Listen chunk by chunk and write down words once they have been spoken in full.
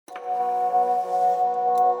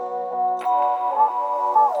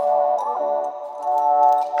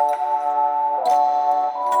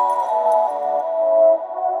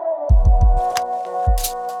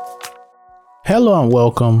Hello and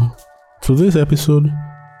welcome to this episode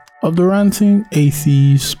of the Ranting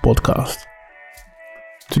Atheists podcast.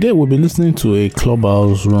 Today we'll be listening to a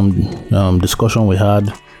clubhouse room discussion we had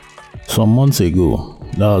some months ago.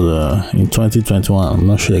 That was in 2021. I'm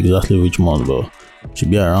not sure exactly which month, but it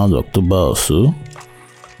should be around October or so.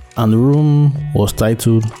 And the room was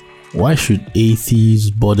titled, "Why Should Atheists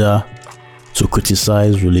Bother to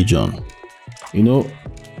Criticize Religion?" You know,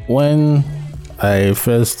 when I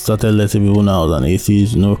first started letting people know I was an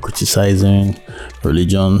atheist, criticizing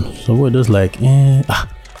religion, so we're just like,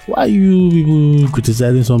 why you people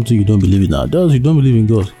criticizing something you don't believe in now? Those you don't believe in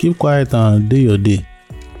God, keep quiet and do your day.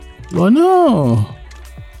 But no,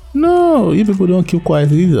 you people don't keep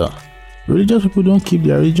quiet either. Religious people don't keep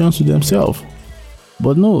their religions to themselves.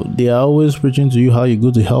 But no, they are always preaching to you how you go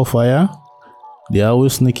to hellfire. They are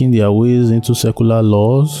always sneaking their ways into secular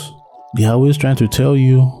laws. They are always trying to tell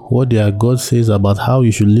you what their God says about how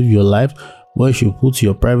you should live your life, where you should put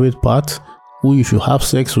your private part, who you should have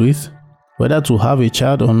sex with, whether to have a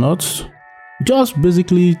child or not. Just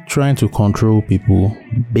basically trying to control people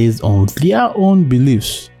based on their own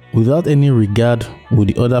beliefs without any regard with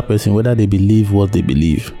the other person, whether they believe what they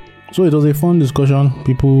believe. So it was a fun discussion.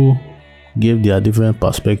 People gave their different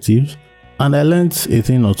perspectives, and I learned a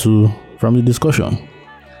thing or two from the discussion.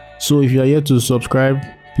 So if you are yet to subscribe,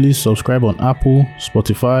 please subscribe on Apple,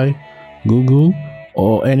 Spotify, Google,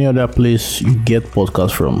 or any other place you get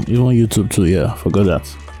podcasts from. Even YouTube too, forgot that.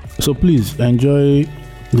 So please enjoy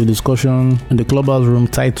the discussion in the clubhouse room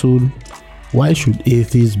titled, "Why Should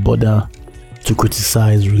Atheists Bother to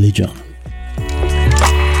Criticize Religion?"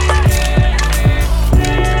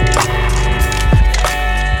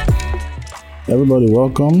 Everybody,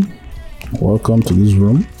 welcome to this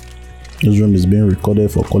room. This room is being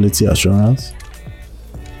recorded for quality assurance.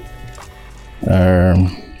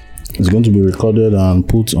 It's going to be recorded and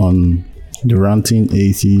put on the Ranting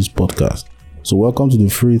Atheists podcast. So welcome to the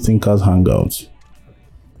Free Thinkers Hangout.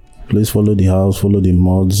 Please follow the house, follow the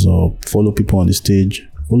mods, or follow people on the stage.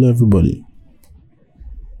 Follow everybody.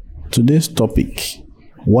 Today's topic: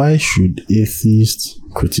 why should atheists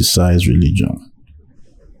criticize religion?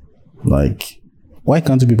 Why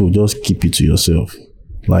can't people just keep it to yourself?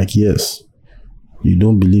 Yes, you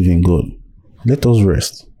don't believe in God. Let us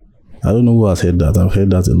rest. I don't know who has heard that. I've heard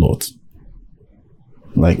that a lot.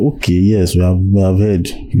 Okay, yes, we have heard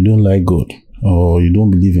you don't like God, or you don't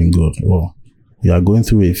believe in God, or you are going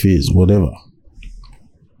through a phase, whatever.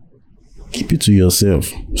 Keep it to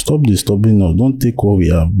yourself. Stop disturbing us. Don't take what we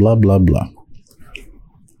have, blah, blah, blah.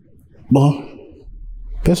 But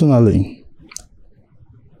personally,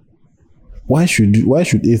 why should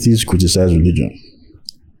atheists criticize religion?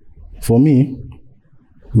 For me,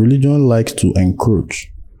 religion likes to encroach.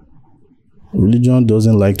 Religion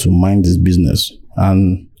doesn't like to mind its business.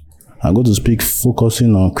 And I'm going to speak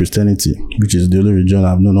focusing on Christianity, which is the only religion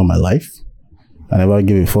I've known all my life. I never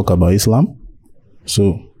gave a fuck about Islam.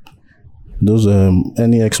 So those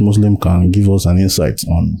any ex-Muslim can give us an insight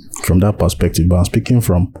from that perspective. But I'm speaking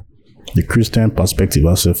from the Christian perspective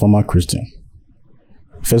as a former Christian.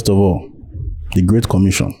 First of all, the Great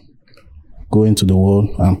Commission. Go into the world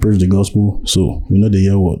and preach the gospel. So we know the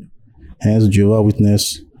year word. Hence Jehovah's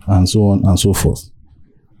Witness, and so on and so forth.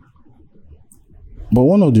 But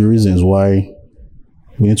one of the reasons why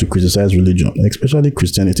we need to criticize religion, especially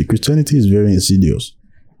Christianity is very insidious.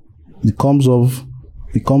 It comes off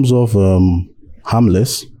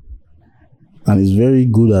harmless, and is very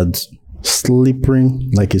good at slipping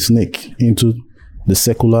like a snake into the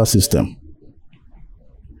secular system.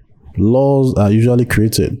 Laws are usually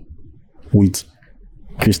created with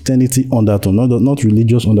Christianity undertone, not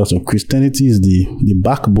religious undertone. Christianity is the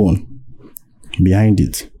backbone behind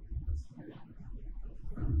it.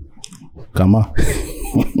 Kama.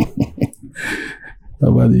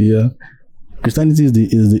 Christianity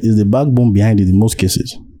is the backbone behind it in most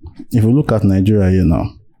cases. If you look at Nigeria here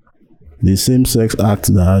now, the same-sex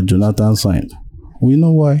act that Jonathan signed, we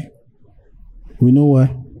know why.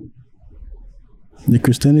 The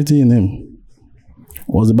Christianity in him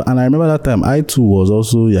was, and I remember that time I too was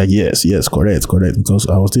also yes, correct, because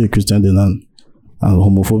I was still a Christian then and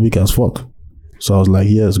homophobic as fuck. So I was like,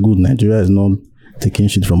 yes, good, Nigeria is not taking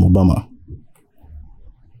shit from Obama.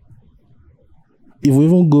 If we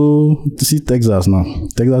even go to see Texas now,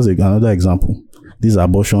 Texas is another example. This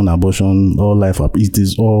abortion, all life, it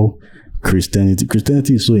is all Christianity.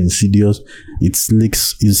 Christianity is so insidious, it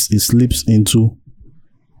slips into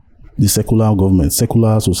the secular government,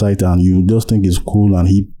 secular society, and you just think it's cool and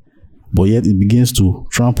hip, but yet it begins to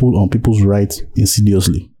trample on people's rights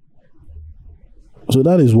insidiously. So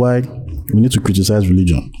that is why we need to criticize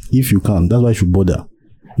religion. If you can, that's why you should bother.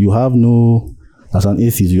 You have no As an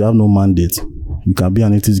atheist, you have no mandate. You can be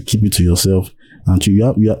an atheist, keep it to yourself. And you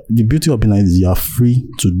have the beauty of being an atheist, you are free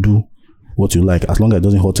to do what you like as long as it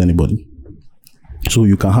doesn't hurt anybody. So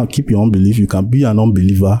you can keep your own belief. You can be an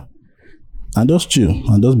unbeliever and just chill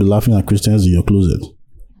and just be laughing at Christians in your closet.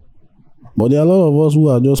 But there are a lot of us who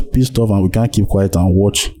are just pissed off and we can't keep quiet and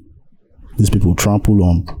watch these people trample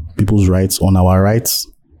on people's rights, on our rights,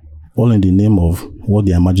 all in the name of what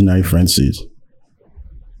their imaginary friend says.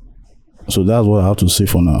 So that's what I have to say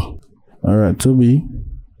for now. All right, Toby,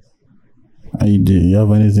 do you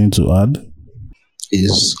have anything to add?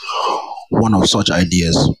 Is one of such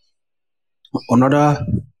ideas. Another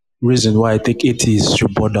reason why I think atheists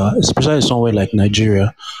should bother, especially somewhere like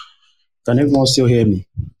Nigeria. Can everyone still hear me?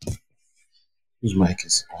 Whose mic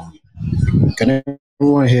is on? Can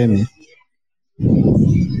everyone hear me?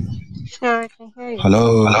 Sure, I can hear you.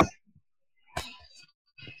 Hello?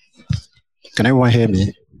 Can everyone hear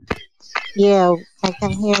me? Yeah, I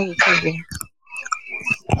can hear you, Toby.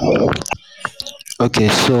 Okay,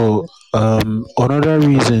 so another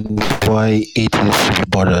reason why atheists should be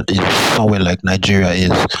bothered in somewhere like Nigeria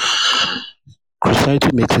is Christianity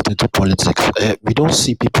makes it into politics. We don't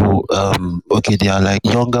see people, okay, they are like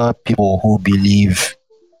younger people who believe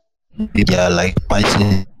they are like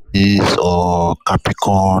Pisces or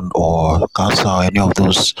Capricorn or Cancer or any of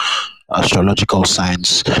those astrological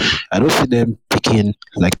signs. I don't see them picking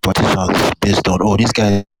like politicians based on, oh, this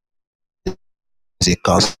guy is a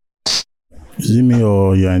Cancer. Is it me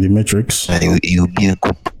or you're in the Matrix? You'll be a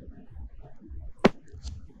good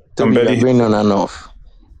I'm barely going on and off.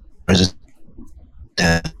 president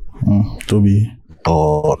Toby.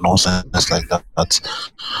 or nonsense like that.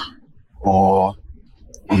 Or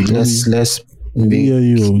let's make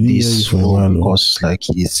this for a while, because like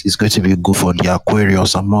it's going to be good for the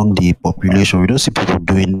Aquarius among the population. We don't see people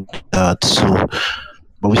doing that. So,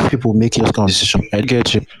 but we see people making this kind of decision. I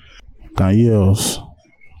get you. Can you hear us?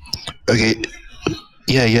 Okay.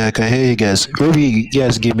 Yeah, I can hear you guys. Maybe you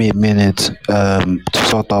guys give me a minute to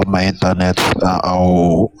sort out my internet.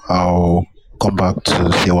 I'll come back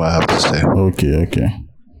to see what I have to say. Okay.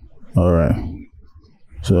 All right.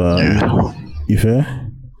 So, Ife,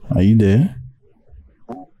 are you there?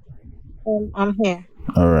 I'm here.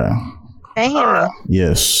 All right. Can you hear me?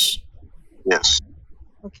 Yes.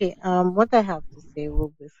 Okay, what I have to say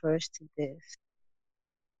will be first to this.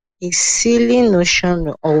 A silly notion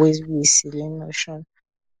will always be a silly notion.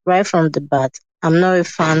 Right from the bat. I'm not a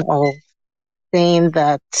fan of saying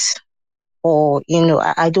that, or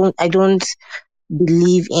I don't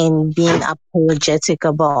believe in being apologetic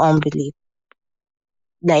about unbelief.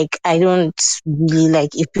 Like, I don't really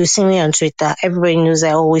like, if you see me on Twitter, everybody knows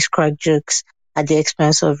I always crack jokes at the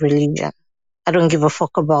expense of religion. I don't give a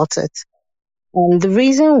fuck about it. And the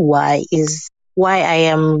reason why I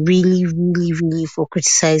am really, really, really for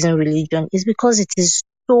criticizing religion is because it is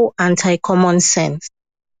so anti-common sense.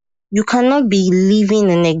 You cannot be living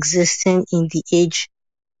and existing in the age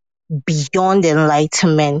beyond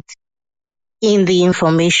enlightenment in the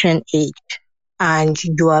information age, and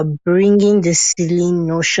you are bringing the silly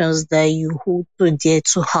notions that you hold so dear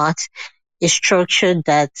to heart, a structure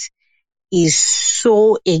that is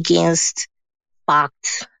so against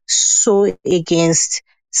facts, so against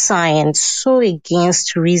science, so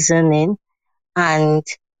against reasoning, and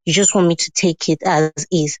you just want me to take it as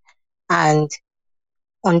is. And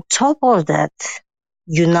on top of that,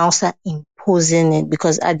 you now start imposing it,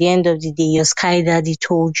 because at the end of the day, your sky daddy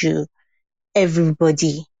told you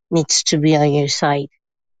everybody needs to be on your side.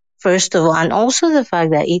 First of all, and also the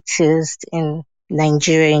fact that it is in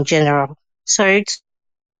Nigeria in general. Sorry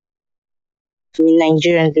to be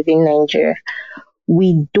Nigerian living in Nigeria.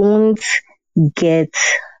 We don't get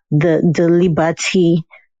the liberty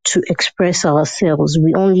to express ourselves.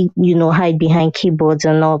 We only, hide behind keyboards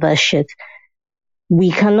and all that shit.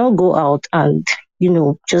 We cannot go out and,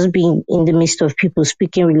 just be in the midst of people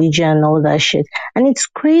speaking religion and all that shit. And it's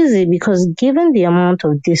crazy because given the amount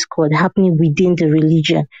of discord happening within the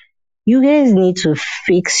religion, you guys need to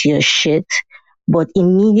fix your shit. But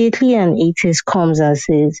immediately an atheist comes and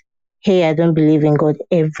says, hey, I don't believe in God,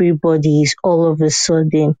 everybody is all of a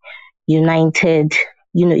sudden united,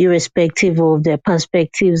 irrespective of their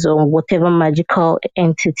perspectives on whatever magical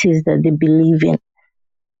entities that they believe in.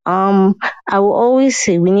 I will always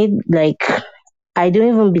say we need, I don't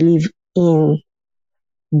even believe in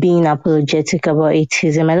being apologetic about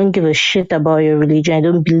atheism. I don't give a shit about your religion. I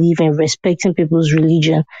don't believe in respecting people's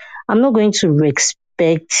religion. I'm not going to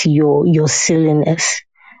respect your silliness.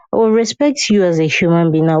 I will respect you as a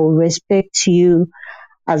human being. I will respect you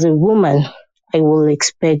as a woman. I will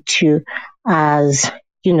expect you as,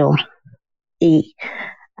 a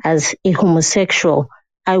as a homosexual,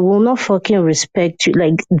 I will not fucking respect you.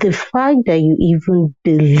 Like the fact that you even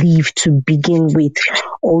believe to begin with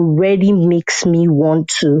already makes me want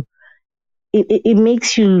to. It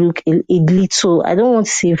makes you look a little. I don't want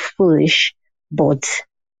to say foolish, but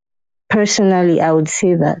personally, I would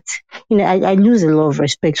say that I lose a lot of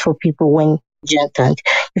respect for people when and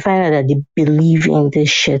you find out that they believe in this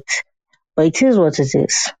shit. But it is what it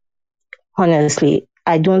is. Honestly,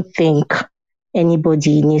 I don't think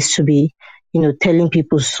anybody needs to be, telling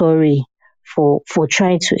people sorry for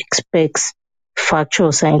trying to expect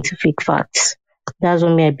factual scientific facts. That's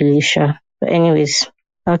what me I believe, sure. But anyways,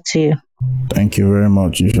 back to you. Thank you very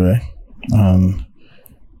much, Ife. Um,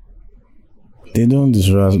 they don't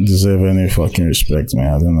deserve any fucking respect,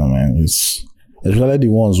 man. I don't know, man. It's especially the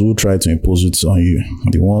ones who try to impose it on you.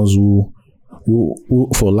 The ones who,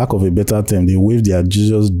 for lack of a better term, they wave their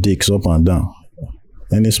Jesus dicks up and down.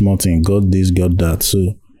 Any small thing, God this, God that.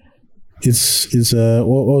 So it's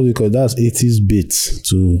what do you call it? That's atheist bit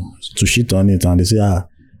to shit on it, and they say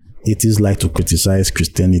atheists like to criticize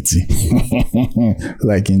Christianity,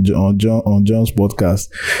 like on John's podcast.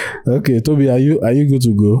 Okay, Toby, are you good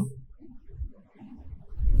to go?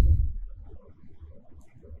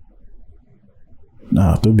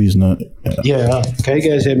 Nah, Toby is not. Yeah, can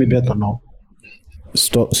you guys hear me better now?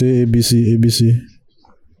 Stop. Say ABC.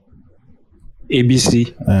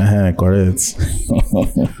 ABC. Correct.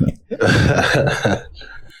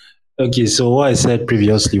 Okay, so what I said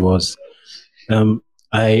previously was,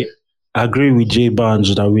 I agree with Jay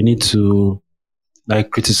Barnes that we need to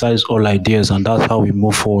criticize all ideas, and that's how we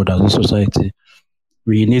move forward as a society.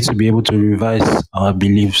 We need to be able to revise our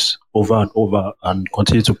beliefs over and over and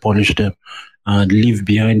continue to polish them and leave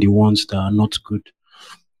behind the ones that are not good.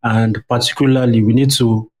 And particularly, we need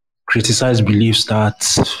to criticize beliefs that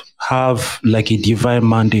have a divine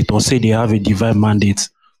mandate, or say they have a divine mandate.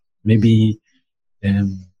 Maybe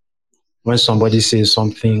when somebody says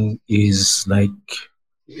something is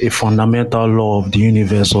a fundamental law of the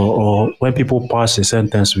universe, or when people pass a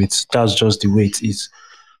sentence with that's just the way it is.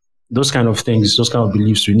 Those kind of things, those kind of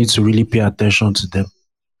beliefs, we need to really pay attention to them.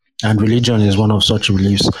 And religion is one of such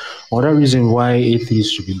beliefs. Another reason why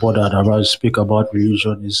atheists should be bothered about speak about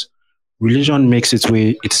religion is religion makes its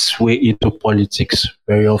way into politics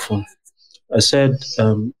very often. I said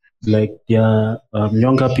there are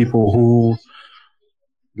younger people who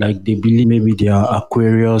they believe maybe they are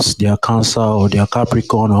Aquarius, they are Cancer, or they are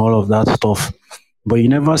Capricorn, all of that stuff. But you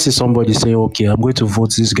never see somebody say, okay, I'm going to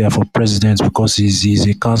vote this guy for president because he's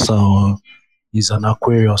a Cancer or he's an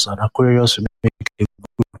Aquarius. An Aquarius will make a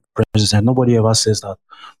good president. Nobody ever says that.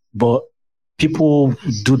 But people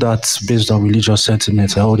do that based on religious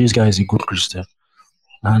sentiments. Oh, this guy is a good Christian.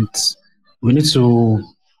 And we need to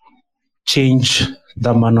change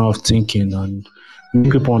that manner of thinking and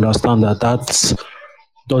make people understand that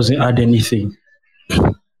doesn't add anything.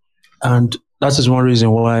 And that is one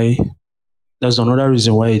reason why, that's another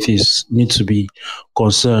reason why atheists need to be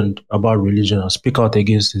concerned about religion and speak out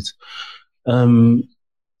against it.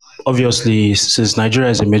 Obviously, since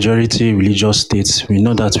Nigeria is a majority religious state, we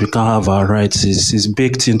know that we can't have our rights. It's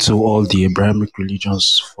baked into all the Abrahamic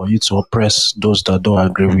religions for you to oppress those that don't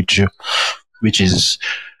agree with you, which is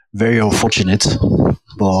very unfortunate.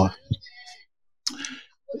 But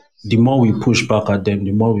the more we push back at them,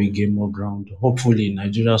 the more we gain more ground. Hopefully,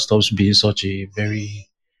 Nigeria stops being such a very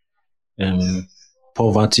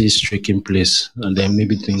poverty-stricken place, and then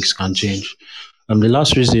maybe things can change. The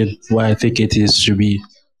last reason why I think atheists should be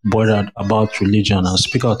bothered about religion and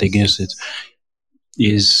speak out against it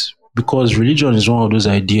is because religion is one of those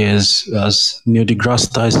ideas, as Neil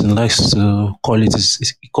deGrasse Tyson likes to call it,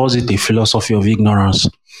 he calls it a philosophy of ignorance.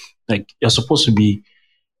 You're supposed to be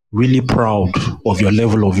really proud of your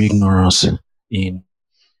level of ignorance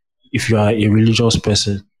if you are a religious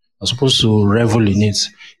person. You're supposed to revel in it.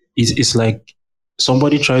 It's like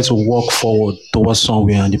somebody trying to walk forward towards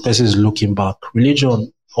somewhere and the person is looking back.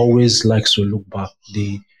 Religion always likes to look back.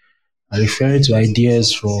 They are referring to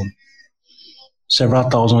ideas from several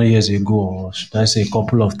thousand years ago, or should I say a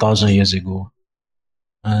couple of thousand years ago.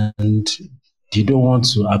 And they don't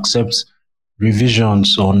want to accept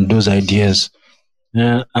revisions on those ideas.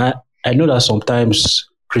 I know that sometimes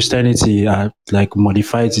Christianity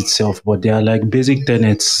modifies itself, but there are basic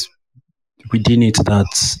tenets within it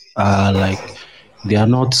that are they are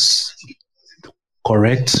not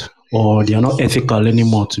correct, or they are not ethical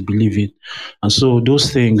anymore to believe in. And so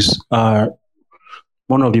those things are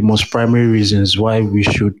one of the most primary reasons why we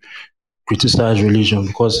should criticize religion,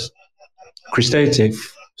 because Christianity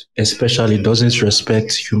especially doesn't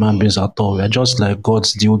respect human beings at all. We're just like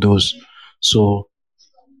God's dildos. So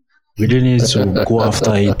We didn't need to go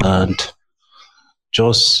after it and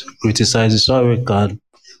just criticize it. So we can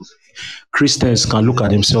Christians can look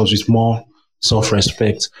at themselves with more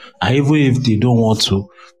self-respect. And even if they don't want to,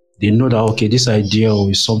 they know that okay, this idea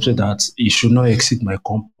is something that it should not exceed my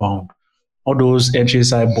compound. All those entry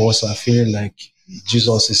side boys are feeling like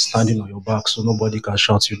Jesus is standing on your back, so nobody can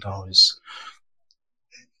shout you down.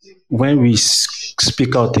 When we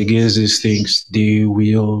speak out against these things, they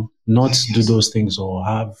will not do those things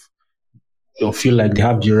or feel like they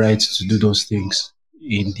have the right to do those things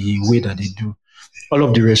in the way that they do. All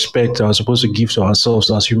of the respect we are supposed to give to ourselves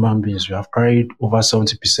as human beings, we have carried over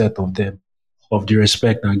 70% of them, of the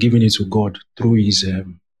respect, and giving it to God through his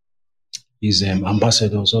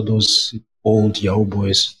ambassadors, all those old Yahoo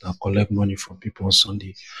boys that collect money from people on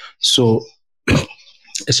Sunday. So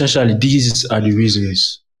essentially, these are the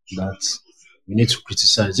reasons that we need to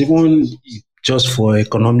criticize, even just for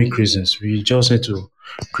economic reasons. We just need to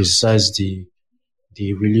criticize the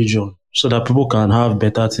religion so that people can have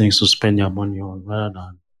better things to spend their money on rather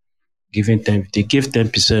than giving them. They give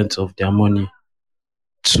 10% of their money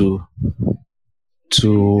to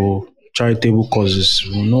charitable causes.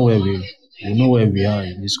 We know where we are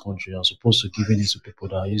in this country as opposed to giving it to people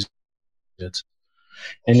that use it.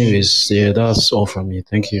 Anyways, yeah, that's all from me.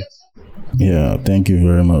 Thank you. Yeah, thank you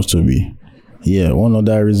very much, Toby. Yeah, one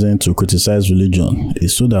other reason to criticize religion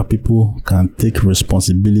is so that people can take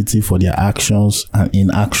responsibility for their actions and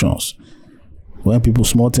inactions. When people,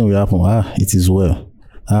 small thing will happen, it is well.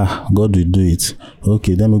 God will do it.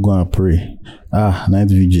 Okay, let me go and pray. Night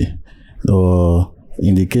vigil. Or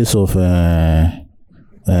in the case of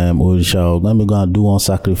Orisha, let me go and do one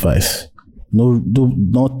sacrifice. No, do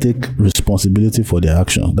not take responsibility for their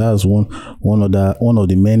actions. That's one of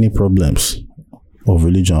the many problems of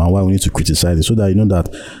religion and why we need to criticize it, so that you know that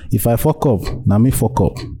if I fuck up, now me fuck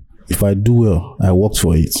up. If I do well, I worked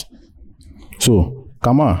for it. So,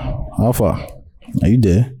 Kama, Alpha, are you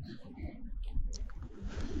there?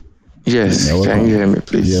 Yes, can you hear me,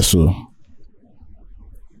 please? Yes, sir.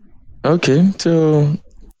 Okay, so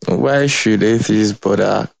why should atheists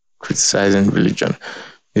bother criticizing religion?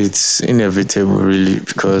 It's inevitable, really,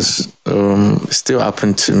 because it still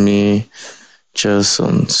happened to me just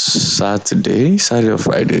on Saturday or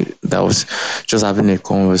Friday. That was just having a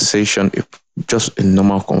conversation, just a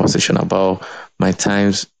normal conversation about my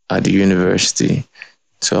times at the university.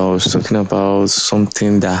 So I was talking about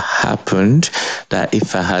something that happened that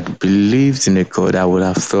if I had believed in a God, I would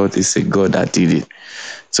have thought it's a God that did it.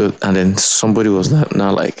 So, and then somebody was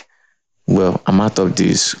now like, well, I'm out of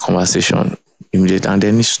this conversation immediately. And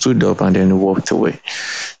then he stood up and then he walked away.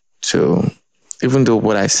 So even though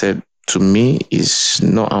what I said to me is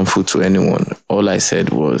not harmful to anyone, all I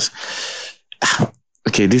said was,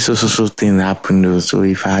 okay, this also thing happened though. So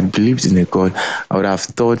if I had believed in a God, I would have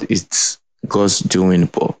thought it's God's doing,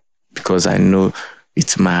 but because I know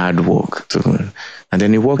it's my hard work. So, and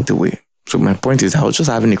then he walked away. So my point is, I was just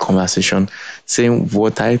having a conversation, saying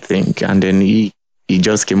what I think, and then he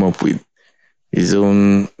just came up with his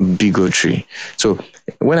own bigotry. So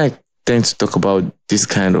when I tend to talk about this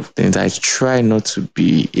kind of things, I try not to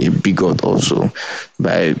be a bigot also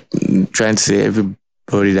by trying to say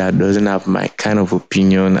everybody that doesn't have my kind of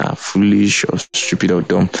opinion are foolish or stupid or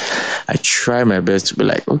dumb. I try my best to be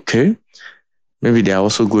like, okay, maybe they're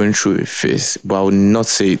also going through a phase, but I will not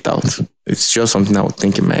say it out. It's just something I would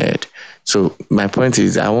think in my head. So my point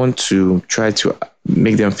is, I want to try to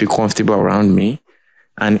make them feel comfortable around me.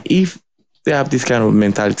 And if they have this kind of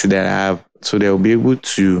mentality that I have, so they'll be able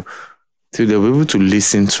to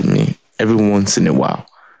listen to me every once in a while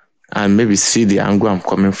and maybe see the angle I'm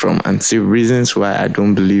coming from and see reasons why I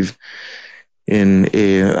don't believe in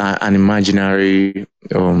an imaginary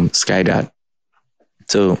sky dad.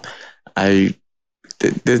 So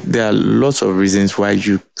there are lots of reasons why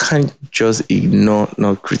you can't just ignore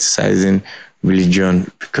not criticizing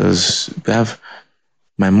religion, because we have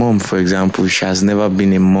my mom, for example. She has never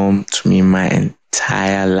been a mom to me my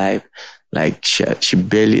entire life. Like she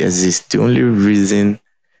barely exists. The only reason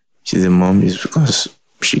she's a mom is because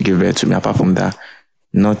she gave birth to me. Apart from that,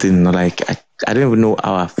 nothing. Not like I don't even know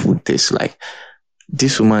how her food tastes like.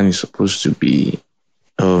 This woman is supposed to be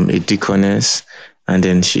a deaconess, and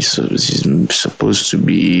then she's supposed to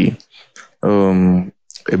be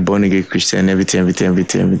a born again Christian,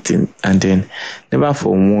 everything. And then never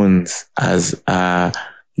for once has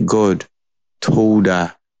God told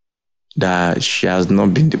her that she has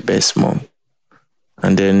not been the best mom.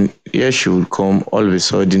 And then here she would come all of a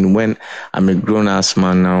sudden when I'm a grown ass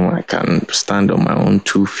man now, I can stand on my own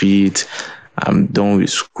 2 feet. I'm done with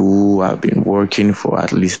school. I've been working for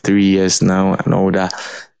at least 3 years now and all that.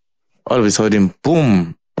 All of a sudden,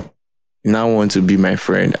 boom, you now want to be my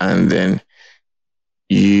friend, and then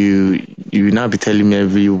you now be telling me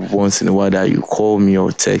every once in a while that you call me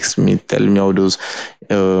or text me, telling me all those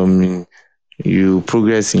um you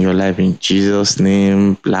progress in your life in Jesus'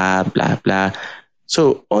 name, blah blah blah.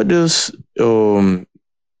 So all those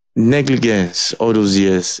negligence, all those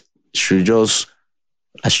years should just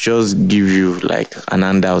I should just give you like an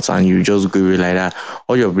handout and you just go away like that.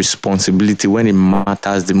 All your responsibility when it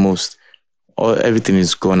matters the most, all everything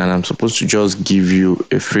is gone, and I'm supposed to just give you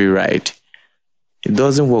a free ride. It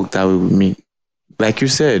doesn't work that way with me. Like you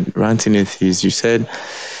said, ranting atheist, you said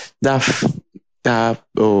that that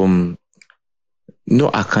no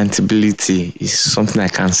accountability is something I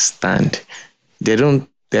can't stand. They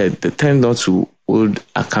tend not to hold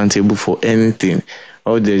accountable for anything,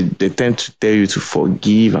 or they tend to tell you to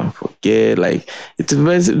forgive and forget. Like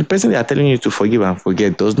the person they are telling you to forgive and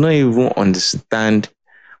forget does not even understand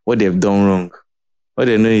what they've done wrong. What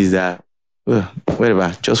they know is that,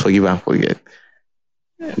 whatever, just forgive and forget.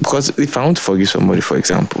 Because if I want to forgive somebody, for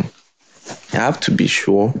example, I have to be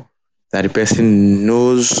sure that the person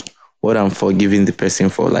knows what I'm forgiving the person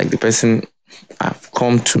for. Like the person have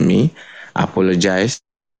come to me, apologize,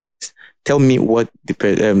 tell me what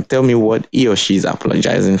he or she is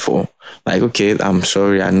apologizing for. Like, okay, I'm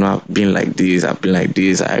sorry, I know I've been like this,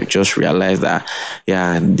 I just realized that,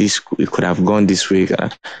 yeah, this it could have gone this way.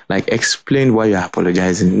 Like, explain why you're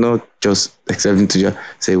apologizing, not just accepting to just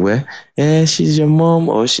say, well, yeah, she's your mom,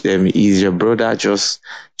 or he's your brother, just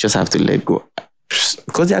have to let go,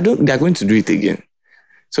 because they're going to do it again.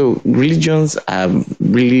 So religions are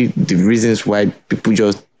really the reasons why people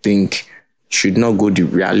just think should not go the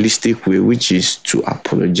realistic way, which is to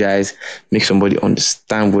apologize, make somebody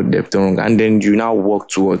understand what they've done wrong, and then you now work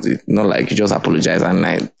towards it. Not like you just apologize and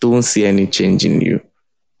I don't see any change in you.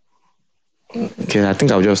 Okay, I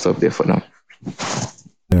think I'll just stop there for now.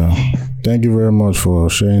 Yeah. Thank you very much for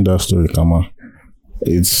sharing that story, Kama.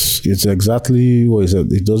 It's exactly what he said.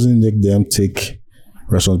 It doesn't make them take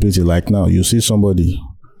responsibility. Like now, you see somebody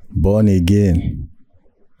born again,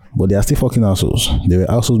 but they are still fucking assholes. They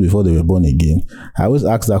were assholes before they were born again. I always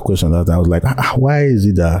ask that question that I was like, why is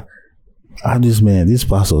it that these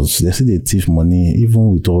pastors, they say they thief money,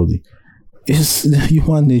 even with all it's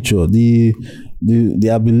human nature.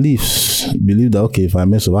 Their believe that, okay, if I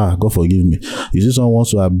mess up, God forgive me. You see someone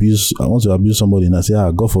wants to abuse somebody, and I say,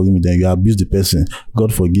 God forgive me, then you abuse the person,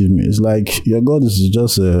 God forgive me. It's like your God is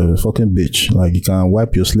just a fucking bitch. Like, you can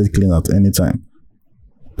wipe your slate clean at any time.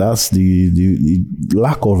 That's the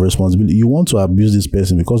lack of responsibility. You want to abuse this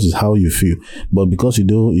person because it's how you feel, but because you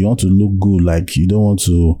want to look good, like you don't want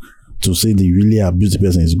to say they really abuse the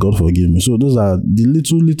person, is God forgive me. So those are the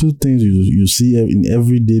little things you see in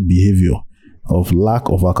everyday behavior of lack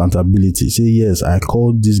of accountability. Say, yes, I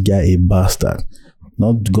called this guy a bastard,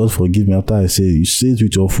 not God forgive me. After I say, you say it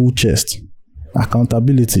with your full chest.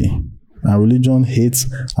 Accountability. And religion hates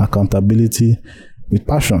accountability with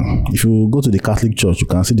passion. If you go to the Catholic Church, you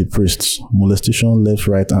can see the priests, molestation left,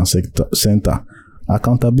 right, and center.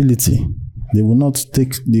 Accountability. They will not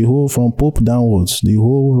take the whole, from Pope downwards, the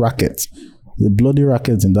whole racket, the bloody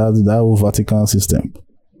racket in that whole Vatican system.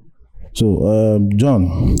 So,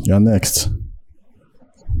 John, you're next.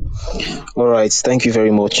 All right, thank you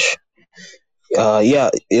very much. Yeah,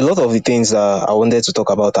 a lot of the things that I wanted to talk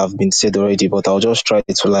about have been said already, but I'll just try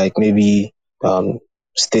to like maybe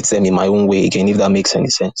state them in my own way again, if that makes any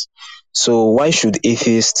sense. So, why should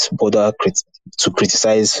atheists bother to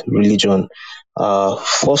criticize religion?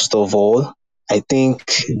 First of all, I think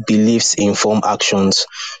beliefs inform actions.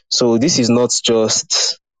 So, this is not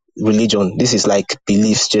just religion. This is like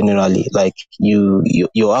beliefs generally. Like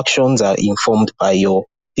your actions are informed by your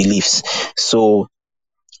beliefs. So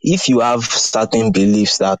if you have certain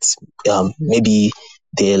beliefs that maybe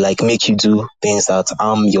they like make you do things that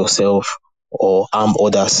harm yourself or harm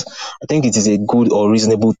others, I think it is a good or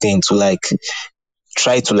reasonable thing to like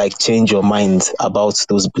try to like change your mind about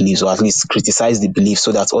those beliefs, or at least criticize the beliefs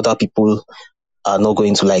so that other people are not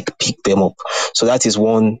going to like pick them up. So that is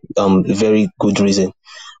one very good reason.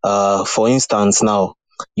 For instance, now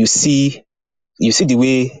you see the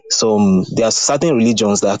way there are certain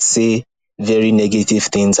religions that say very negative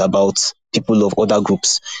things about people of other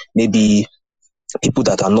groups, maybe people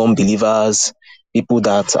that are non-believers, people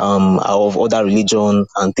that are of other religion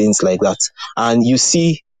and things like that. And you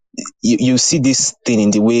see this thing in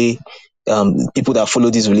the way people that follow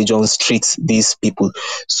these religions treat these people.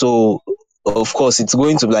 So of course it's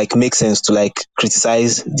going to like make sense to like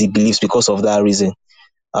criticize the beliefs because of that reason.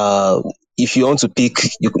 If you want to pick,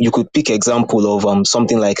 you could pick example of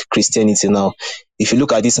something like Christianity. Now if you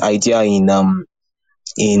look at this idea in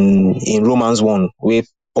Romans 1, where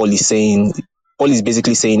Paul is saying. Paul is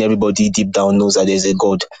basically saying everybody deep down knows that there's a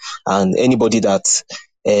God, and anybody that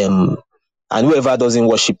um and whoever doesn't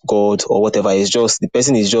worship God or whatever is just the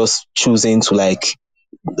person is just choosing to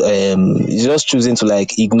is just choosing to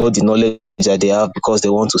ignore the knowledge that they have because they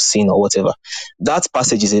want to sin or whatever. That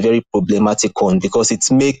passage is a very problematic one because it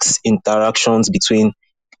makes interactions between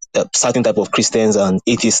certain type of Christians and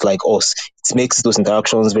atheists like us. It makes those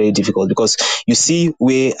interactions very difficult because you see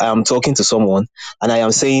where I'm talking to someone and I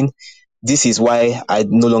am saying this is why I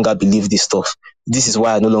no longer believe this stuff. This is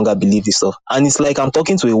why I no longer believe this stuff. And it's like I'm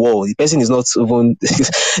talking to a wall. The person is not even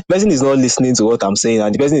the person is not listening to what I'm saying,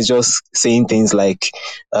 and the person is just saying things like,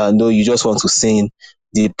 no, you just want to sin.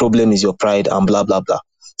 The problem is your pride and blah blah blah.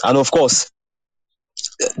 And of course,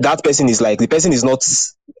 that person is the person is not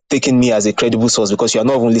taking me as a credible source because you are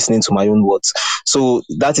not even listening to my own words. So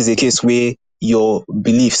that is a case where your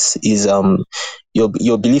beliefs is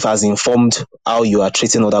your belief has informed how you are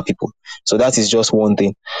treating other people. So that is just one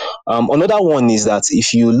thing. Another one is that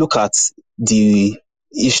if you look at the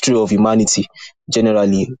history of humanity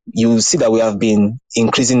generally, you see that we have been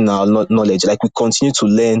increasing our knowledge. Like we continue to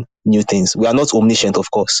learn new things. We are not omniscient,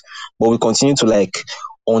 of course, but we continue to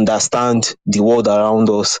understand the world around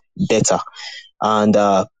us better. And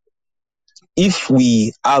what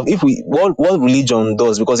religion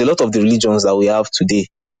does, because a lot of the religions that we have today,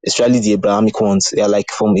 especially the Abrahamic ones, they are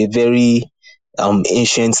from a very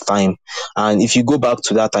ancient time. And if you go back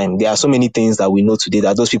to that time, there are so many things that we know today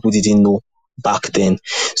that those people didn't know back then.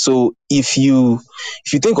 So if you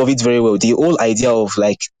think of it very well, the whole idea of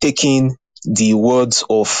taking the words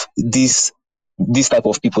of this type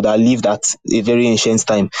of people that lived at a very ancient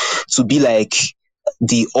time to be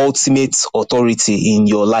the ultimate authority in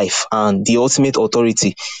your life and the ultimate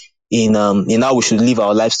authority in how we should live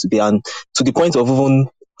our lives today, and to the point of even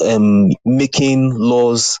making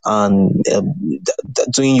laws and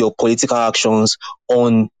doing your political actions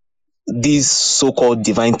on this so-called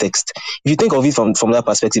divine text. If you think of it from that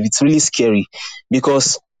perspective, it's really scary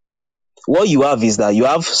because what you have is that you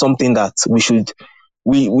have something that we shouldn't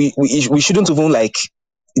even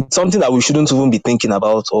it's something that we shouldn't even be thinking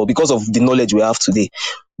about, or because of the knowledge we have today.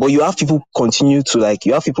 But you have people continue to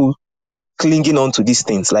you have people clinging on to these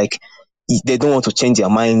things. They don't want to change their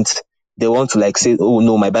minds. They want to say, oh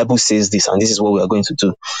no, my Bible says this and this is what we are going to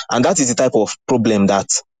do. And that is the type of problem that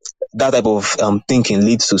type of thinking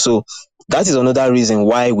leads to. So that is another reason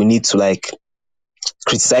why we need to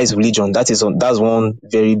criticize religion. That's one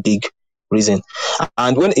very big reason.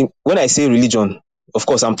 And when I say religion, of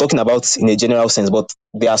course I'm talking about in a general sense, but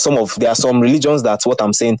there are some religions that what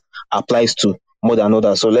I'm saying applies to more than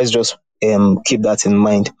others. So let's just keep that in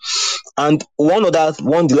mind. And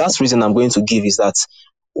the last reason I'm going to give is that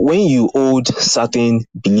when you hold certain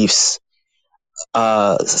beliefs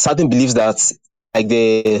that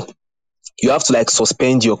you have to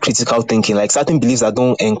suspend your critical thinking, certain beliefs that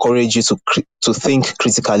don't encourage you to think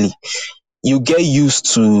critically, you get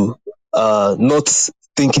used to not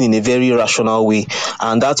thinking in a very rational way,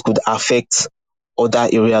 and that could affect other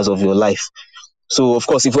areas of your life. So of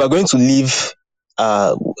course, if we are going to live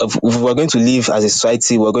as a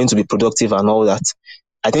society, we're going to be productive and all that,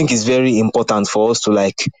 I think it's very important for us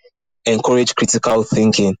to encourage critical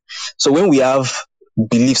thinking. So when we have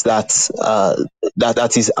beliefs that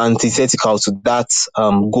is antithetical to that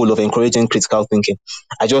goal of encouraging critical thinking,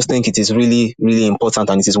 I just think it is really, really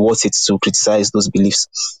important and it is worth it to criticize those beliefs.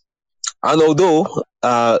 And although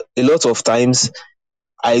a lot of times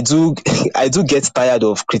I do I do get tired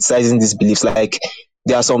of criticizing these beliefs.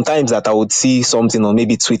 There are some times that I would see something on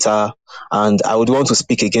maybe Twitter and I would want to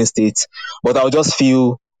speak against it, but I'll just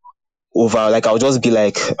feel I'll just be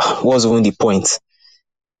what's even the point?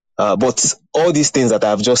 But all these things that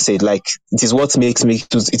I've just said, it is what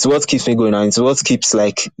it's what keeps me going, and it's what keeps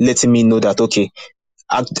letting me know that okay,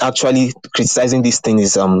 actually criticizing this thing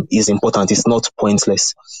is important. It's not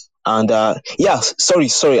pointless. And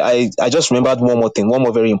sorry, I just remembered one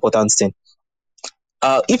more very important thing.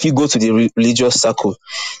 If you go to the religious circle,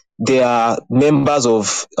 there are members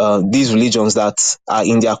of these religions that are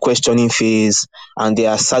in their questioning phase, and they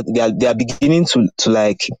are beginning to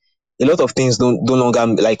a lot of things don't no longer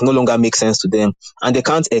no longer make sense to them, and they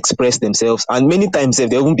can't express themselves, and many times they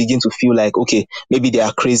even begin to feel okay, maybe they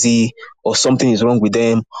are crazy or something is wrong with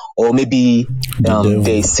them, or maybe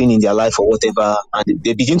there is sin in their life or whatever, and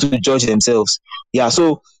they begin to judge themselves.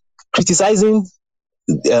 So criticizing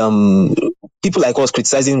people like us,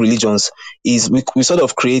 criticizing religions, is we sort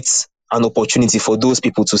of create an opportunity for those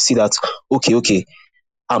people to see that okay,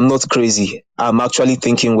 I'm not crazy. I'm actually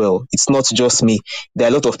thinking well. It's not just me. There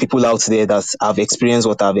are a lot of people out there that have experienced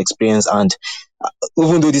what I've experienced, and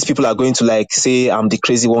even though these people are going to like say I'm the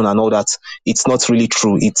crazy one and all that, it's not really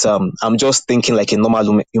true. It's I'm just thinking like a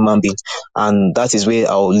normal human being, and that is where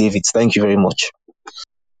I'll leave it. Thank you very much.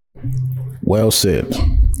 Well said.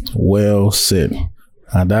 Well said.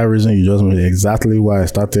 And that reason you just made exactly why I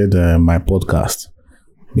started my podcast.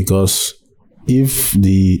 Because if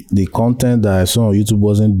the content that I saw on YouTube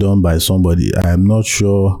wasn't done by somebody, I'm not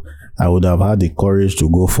sure I would have had the courage to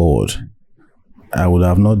go forward. I would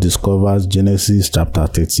have not discovered Genesis chapter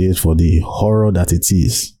 38 for the horror that it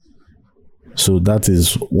is. So that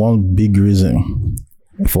is one big reason,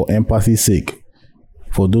 for empathy's sake,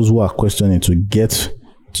 for those who are questioning, to get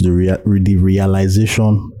to the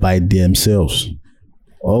realization by themselves.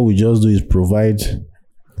 All we just do is provide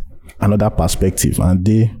another perspective, and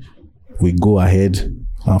they will go ahead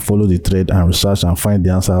and follow the thread and research and find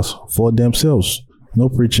the answers for themselves. No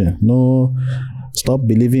preaching, no stop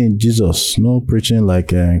believing in Jesus, no preaching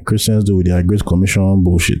like Christians do with their Great Commission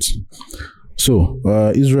bullshit. So,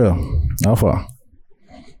 Israel, Alpha.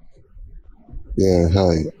 Yeah,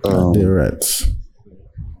 hi. They're right.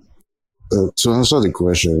 To answer the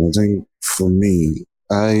question, I think for me,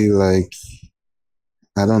 I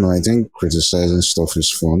don't know, I think criticizing stuff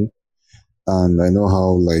is fun. And I know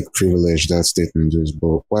how privileged that statement is,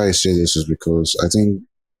 but why I say this is because I think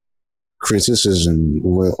criticism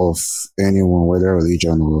of anyone, whether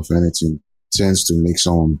religion or of anything, tends to make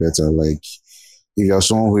someone better. Like if you're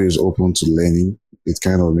someone who is open to learning, it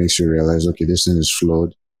kind of makes you realize, okay, this thing is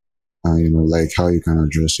flawed, and how you can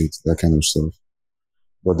address it, that kind of stuff.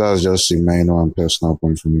 But that's just a minor and personal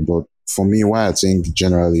point for me. But for me, why I think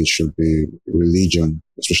generally it should be religion,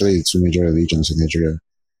 especially the two major religions in Nigeria,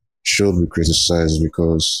 should be criticized,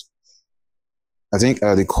 because I think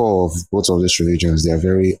at the core of both of these religions, they are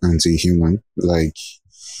very anti-human. Like,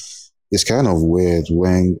 it's kind of weird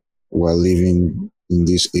when we're living in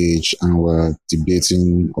this age and we're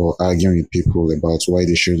debating or arguing with people about why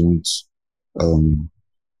they shouldn't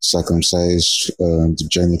circumcise the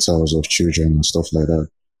genitals of children and stuff like that.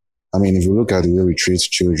 I mean, if you look at the way we treat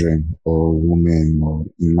children or women or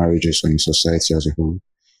in marriages or in society as a whole,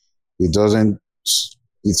 it doesn't,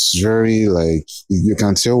 it's very you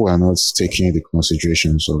can tell we're not taking the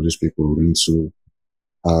considerations of these people into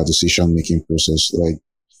our decision making process.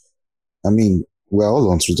 I mean, we're all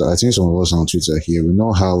on Twitter. I think some of us are on Twitter here. We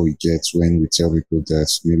know how we get when we tell people that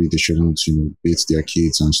maybe they shouldn't, beat their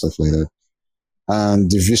kids and stuff like that. And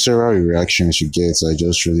the visceral reactions you get are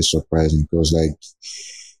just really surprising, because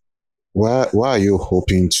why are you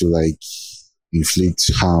hoping to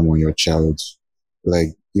inflict harm on your child?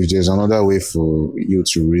 If there's another way for you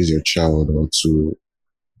to raise your child or to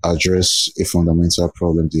address a fundamental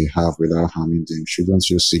problem they have without harming them, shouldn't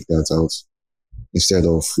you seek that out instead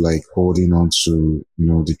of holding on to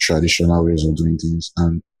the traditional ways of doing things?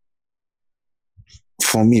 And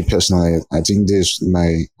for me personally, I think this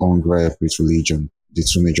my own gripe with religion, the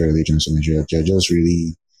two major religions in Nigeria. They're just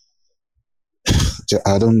really,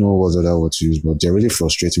 I don't know what other word to use, but they're really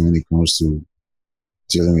frustrating when it comes to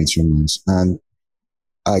dealing with humans. And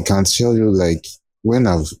I can tell you, when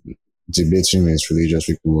I've debating with religious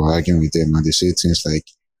people or arguing with them and they say things like,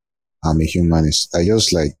 I'm a humanist, I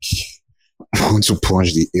just want to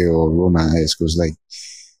punch the air or roll my eyes, because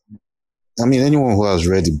I mean, anyone who has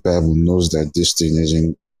read the Bible knows that this thing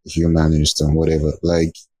isn't humanist and whatever.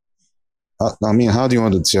 I mean, how do you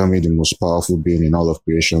want to tell me the most powerful being in all of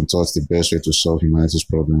creation thought the best way to solve humanity's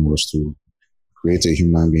problem was to create a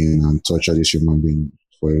human being and torture this human being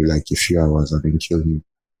for a few hours and then kill him?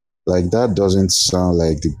 That doesn't sound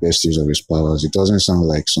like the best use of his powers. It doesn't sound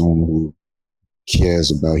like someone who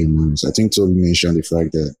cares about humans. I think Toby mentioned the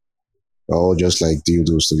fact that we're all just like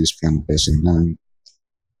dildos to this kind of person. And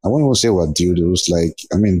I won't even say we're dildos.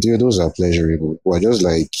 I mean, dildos are pleasurable. We're just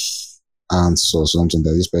like ants or something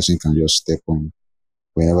that this person can just step on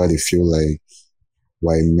whenever they feel like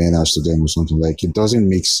why men has to them or something. It doesn't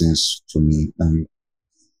make sense to me. And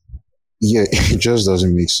yeah, it just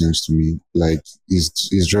doesn't make sense to me.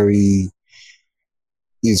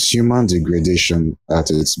 It's human degradation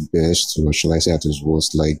at its best, or shall I say at its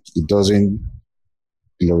worst. It doesn't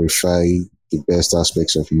glorify the best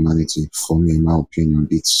aspects of humanity, for me, in my opinion.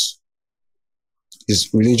 It's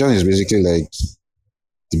religion is basically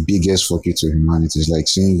the biggest fuck you to humanity. It's like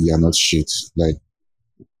saying you're not shit.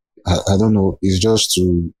 I don't know. It's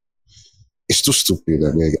too stupid.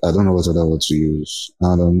 I don't know what other word to use.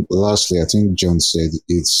 And lastly, I think John said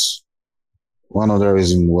it's one other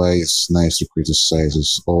reason why it's nice to criticize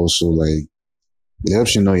is also it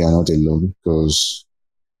helps you know you're not alone, because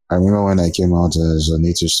I remember when I came out as an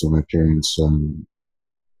atheist to my parents.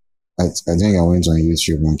 I think I went on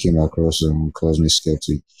YouTube and came across Calls Me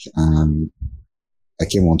Skeptic, and I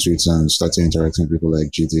came on Twitter and started interacting with people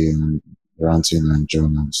like GD and ranting and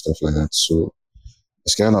John and stuff like that. So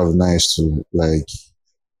it's kind of nice to like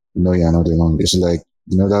know you're not alone. It's like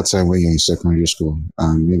that time when you're in secondary school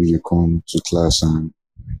and maybe you come to class and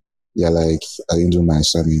you're like, I didn't do my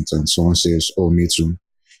assignment, and someone says, "Oh, me too."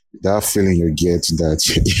 That feeling you get that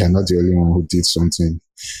you're not the only one who did something,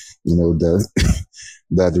 that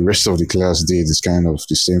that the rest of the class did is kind of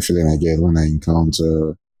the same feeling I get when I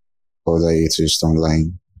encounter other atheists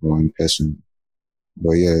online or in person.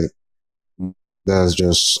 But yeah, that's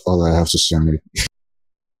just all I have to say on it.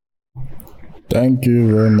 Thank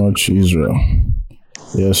you very much, Israel.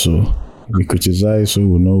 Yes, so we criticize so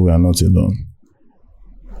we know we are not alone.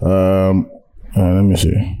 Let me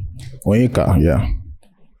see. Onyeka, yeah.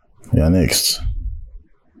 Yeah, next.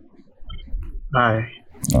 Hi.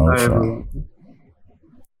 Oh, Hi, fine. everyone.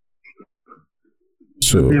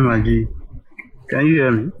 So, Hey, Maggie. Can you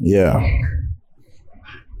hear me? yeah.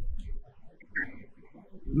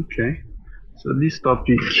 Okay. So this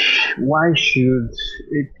topic, why should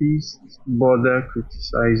atheists bother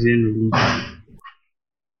criticizing religion?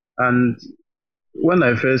 And when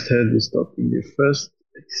I first heard this topic, the first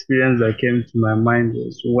experience that came to my mind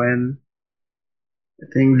was when I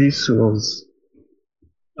think this was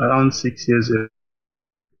around 6 years ago.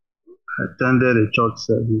 I attended a church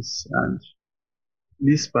service and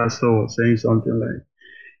this pastor was saying something like,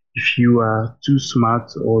 if you are too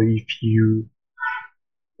smart or if you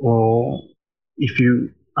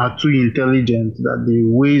are too intelligent, that the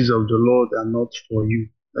ways of the Lord are not for you,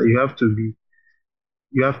 that you have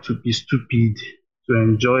to be stupid to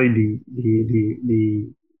enjoy the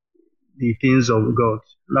things of God.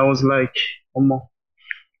 And I was like,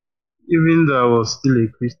 even though I was still a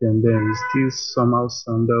Christian then, it still somehow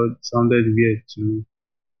sounded weird to me.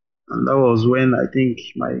 And that was when I think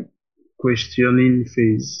my questioning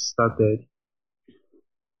phase started.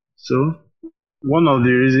 So one of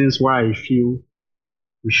the reasons why I feel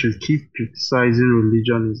we should keep criticizing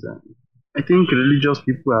religion is that I think religious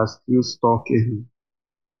people are still stuck in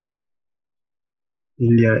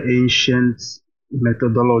their ancient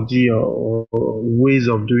methodology or ways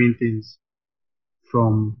of doing things,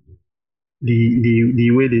 from the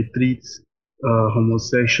way they treat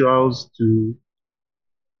homosexuals to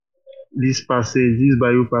this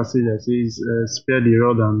Bible passage that says, spare the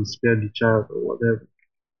rod and spare the child, or whatever.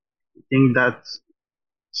 I think that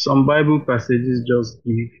some Bible passages just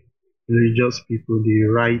give religious people the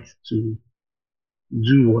right to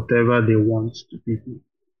do whatever they want to people,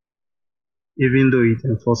 even though it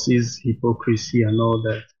enforces hypocrisy and all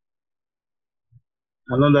that.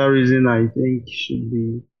 Another reason I think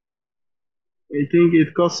I think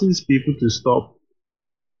it causes people to stop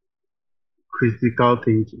critical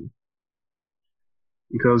thinking.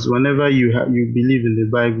 Because whenever you believe in the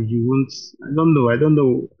Bible, you won't. I don't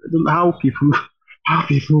know how people how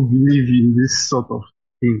people believe in this sort of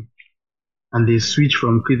thing, and they switch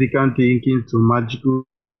from critical thinking to magical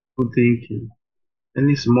thinking.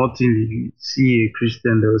 Any small thing you see a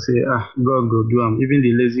Christian, they will say, God go do am. Even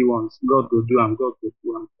the lazy ones, God go do am, God go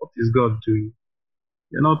do am. What is God doing?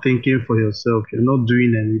 You're not thinking for yourself. You're not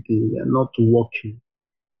doing anything. You're not working.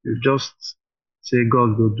 You just say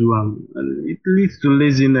God go do am. And it leads to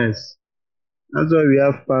laziness. That's why we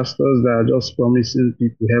have pastors that are just promising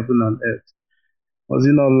people heaven and earth. Was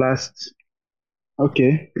it not last 4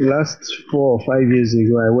 or 5 years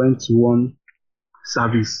ago, I went to one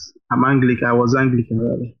service. I was Anglican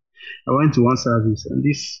rather. I went to one service and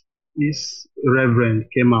this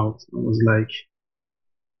reverend came out and was like,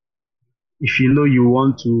 if you know you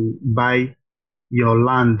want to buy your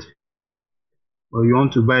land, or you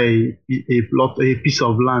want to buy a piece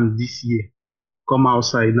of land this year, come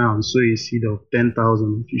outside now and sow a seed of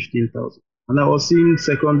 10,000, 15,000. And I was seeing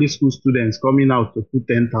secondary school students coming out to put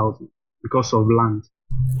 10,000 because of land.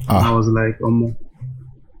 And I was like,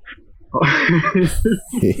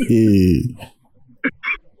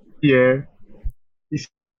 yeah. You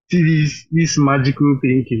see this magical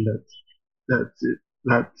thinking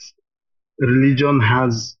that religion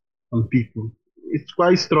has on people. It's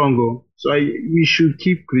quite strong. So we should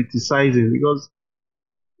keep criticizing, because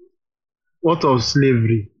what of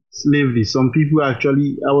slavery? Slavery. Some people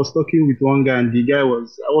actually. I was talking with one guy, and I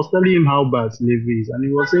was telling him how bad slavery is, and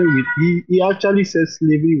he was saying he actually said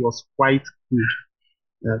slavery was quite good.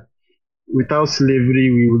 That without slavery,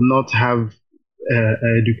 we would not have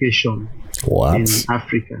education What? in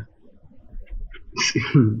Africa.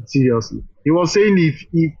 Seriously, he was saying if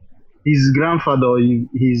his grandfather,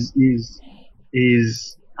 his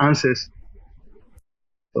ancestor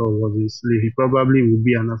was a slave, he probably would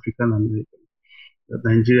be an African American. That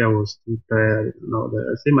Nigeria was too tired and all that.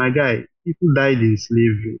 I say, my guy, people died in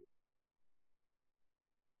slavery.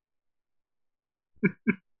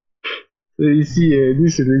 So you see,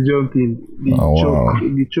 this religion thing,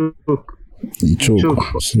 the choke.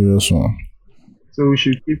 Serious one. So we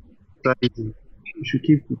should keep criticizing. We should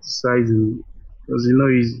keep criticizing because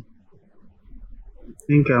easy. I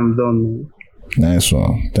think I'm done now. Nice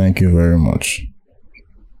one. Thank you very much.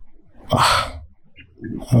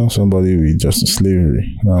 Somebody with just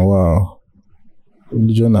slavery. Now, wow.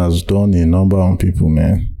 Religion has done a number on people,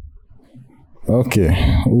 man. Okay,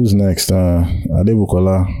 who's next?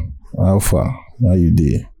 Adebukola, Alpha, how you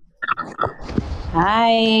doing?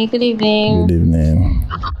 Hi, good evening. Good evening.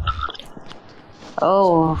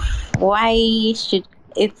 Oh, why should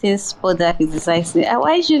atheists bother criticizing?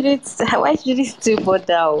 Why should it still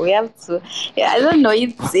bother? We have to. I don't know.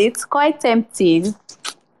 It's quite tempting.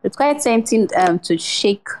 It's quite tempting to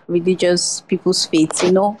shake religious people's faith.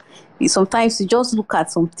 Sometimes you just look at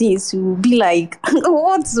some things, you will be like,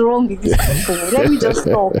 "What's wrong with these people? Let me just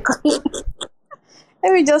talk."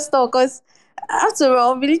 Let me just talk, because after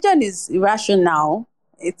all, religion is irrational.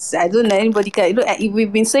 I don't know, anybody can.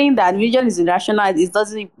 We've been saying that religion is irrational. It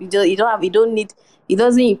doesn't. It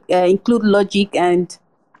doesn't include logic and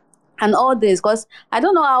all this. Because I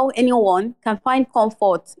don't know how anyone can find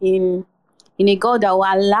comfort in a God that will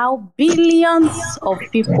allow billions of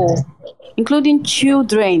people, including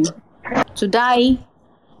children, to die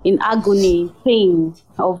in agony, pain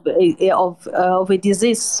of a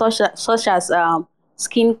disease such as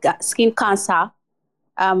skin cancer,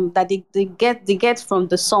 that they get from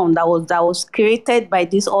the sun that was created by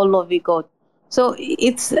this all loving God. So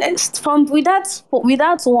it's from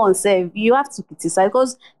without one say you have to criticize,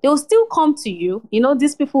 because they will still come to you.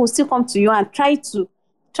 These people will still come to you and try to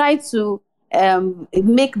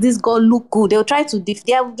make this God look good. They'll try to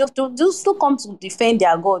they'll still come to defend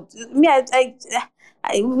their God. Me,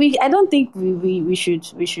 I don't think we should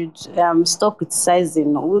stop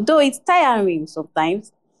criticizing, although it's tiring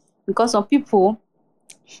sometimes, because some people,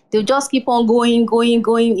 they'll just keep on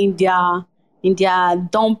going in their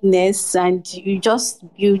dumbness, and you just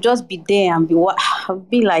be there and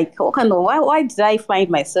be like, what kind of why did I find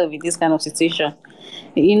myself in this kind of situation?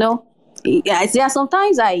 Yeah,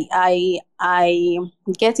 sometimes I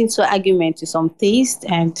get into argument with some theists,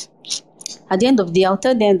 and at the end of the day, I'll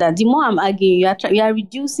tell them that the more I'm arguing, you are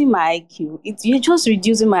reducing my IQ. You're just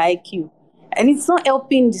reducing my IQ, and it's not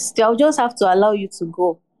helping this. I'll just have to allow you to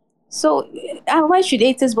go. So, why should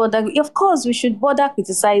atheists bother? Of course, we should bother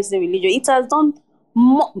criticizing religion. It has done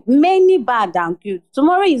many bad and good.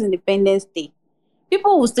 Tomorrow is Independence Day.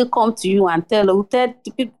 People will still come to you and tell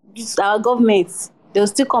our governments. They'll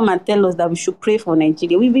still come and tell us that we should pray for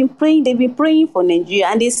Nigeria. They've been praying for Nigeria,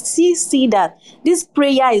 and they still see that this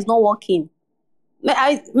prayer is not working.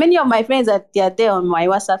 Many of my friends they are there on my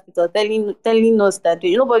WhatsApp telling us that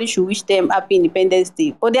nobody should wish them happy Independence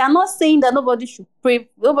Day, but they are not saying that nobody should pray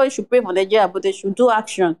for Nigeria, but they should do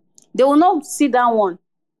action. They will not see that one.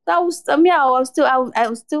 I will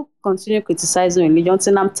still continue criticizing religion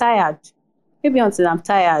until I'm tired. Maybe until I'm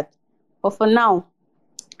tired. But for now,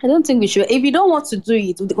 I don't think we should. If you don't want to do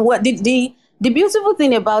it, the beautiful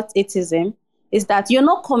thing about atheism is that you're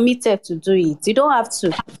not committed to do it. You don't have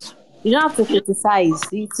to. You don't have to criticize.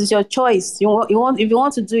 It is your choice. If you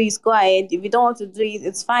want to do it, go ahead. If you don't want to do it,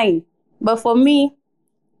 it's fine. But for me,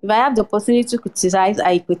 if I have the opportunity to criticize,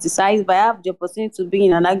 I criticize. If I have the opportunity to be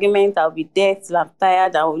in an argument, I'll be there till I'm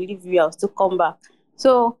tired. I will leave you. I'll still come back.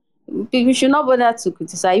 So we should not bother to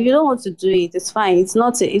criticize. If you don't want to do it, it's fine. It's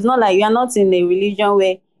not like you are not in a religion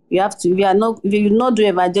where you have to. If you not do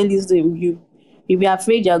evangelism, you'll be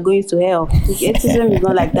afraid you are going to hell. Atheism is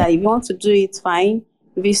not like that. If you want to do it, fine.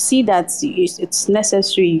 If you see that it's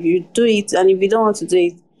necessary, you do it, and if you don't want to do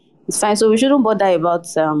it, it's fine. So we shouldn't bother about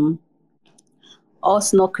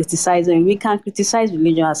us not criticizing. We can criticize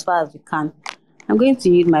religion as far as we can. I'm going to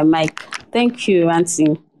use my mic. Thank you,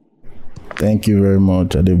 Ransom. Thank you very much,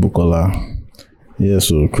 Adebukola. Yes,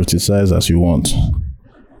 so criticize as you want.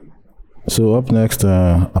 So up next,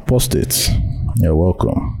 Apostates. You're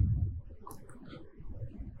welcome.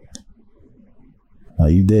 Are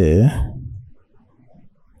you there?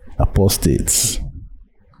 Apostates.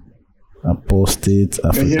 Apostate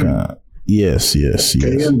Africa. Yes. Can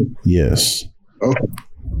you hear me? Yes. Okay.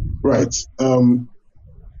 Right.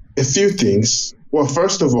 A few things. Well,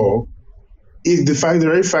 first of all, the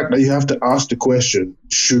very fact that you have to ask the question,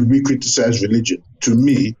 should we criticize religion, to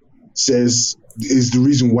me, is the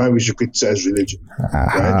reason why we should criticize religion.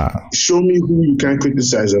 Right? Show me who you can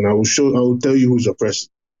criticize, and I will tell you who's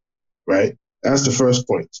oppressed. right? That's the first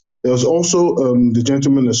point. There was also the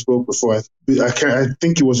gentleman that spoke before. I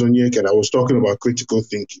think he was on Yeke. I was talking about critical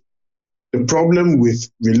thinking. The problem with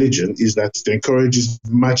religion is that it encourages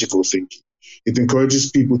magical thinking. It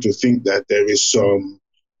encourages people to think that there is some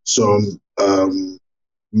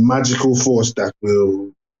magical force that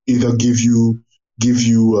will either give you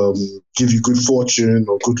good fortune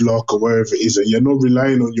or good luck or wherever it is, and you're not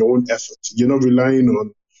relying on your own effort. You're not relying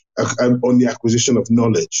on the acquisition of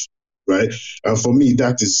knowledge, right? And for me,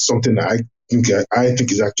 that is something that I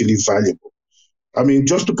think is actually valuable. I mean,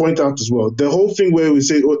 just to point out as well, the whole thing where we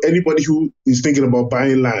say, oh, anybody who is thinking about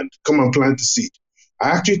buying land, come and plant a seed. I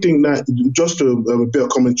actually think that, just a bit of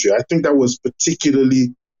commentary, I think that was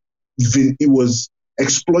particularly, it was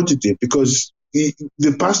exploitative because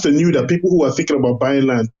the pastor knew that people who are thinking about buying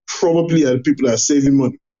land probably are the people that are saving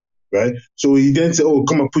money, right? So he then said, oh,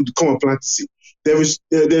 come and plant a seed. There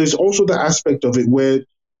is also the aspect of it where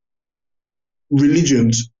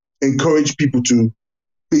religions encourage people to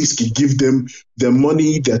basically give them their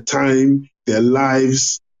money, their time, their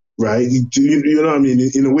lives, right? You know what I mean?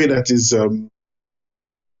 In a way that is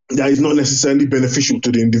not necessarily beneficial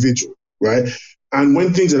to the individual, right? And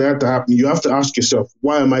when things like that happen, you have to ask yourself,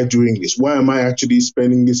 why am I doing this? Why am I actually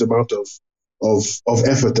spending this amount of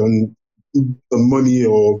effort on money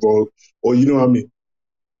or you know what I mean?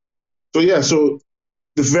 So yeah, so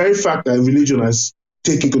the very fact that religion has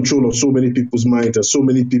taken control of so many people's minds and so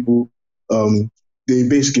many people, they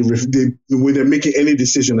basically when they're making any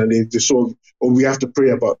decision and they sort of, oh, we have to pray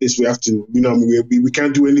about this, we have to, you know, we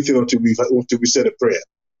can't do anything until we said a prayer,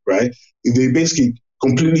 right? They basically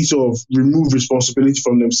completely sort of remove responsibility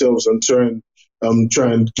from themselves and try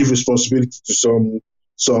and give responsibility to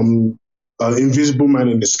some invisible man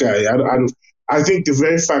in the sky. I think the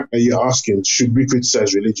very fact that you're asking, should we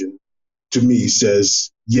criticize religion, to me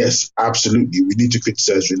says, yes, absolutely, we need to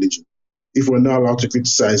criticize religion. If we're not allowed to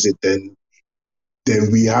criticize it, then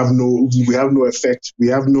we have no effect, we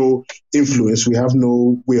have no influence, we have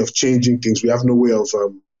no way of changing things, we have no way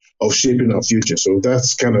of shaping our future. So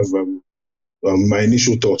that's kind of my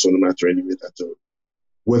initial thoughts on the matter anyway, that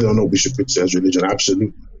whether or not we should criticize religion.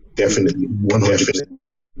 Absolutely, definitely, 100%.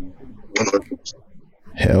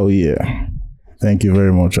 Hell yeah. Thank you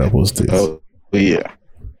very much, Apostate. Oh, yeah.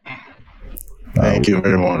 Thank you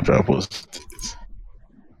very much, Apostate.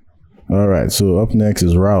 All right, so up next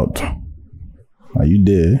is Route. Are you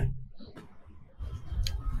there?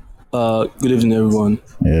 Good evening, everyone.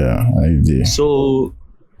 Yeah, are you there? So,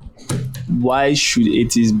 why should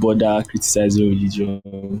atheists bother criticizing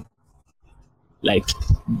religion? Like,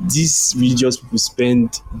 these religious people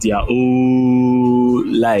spend their whole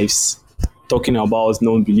lives talking about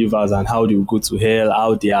non-believers and how they will go to hell,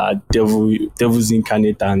 how they are devils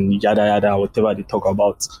incarnate and yada yada, whatever they talk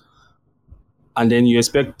about. And then you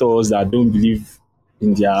expect us that don't believe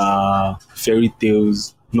in their fairy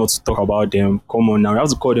tales not to talk about them. Come on now, we have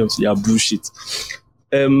to call them to their bullshit.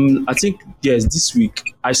 I think yes, this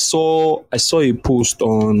week I saw a post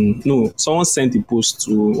on someone sent a post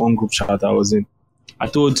to one group chat I was in. I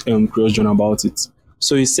told Cross John about it.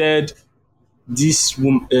 So he said this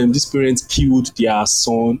parents killed their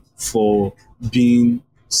son for being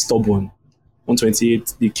stubborn. On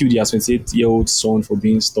 28, they killed their 28-year-old son for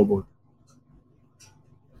being stubborn.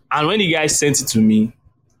 And when the guy sent it to me,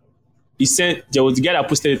 there was the guy that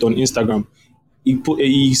posted it on Instagram. He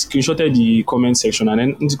screenshotted the comment section, and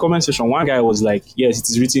then in the comment section, one guy was like, yes, it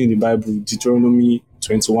is written in the Bible, Deuteronomy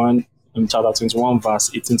 21, chapter 21,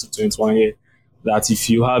 verse 18 to 21 here, that if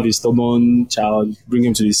you have a stubborn child, bring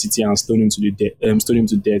him to the city and stone him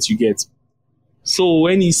to death, you get. So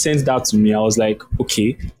when he sent that to me, I was like,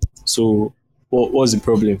 okay, so what's the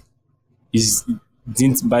problem?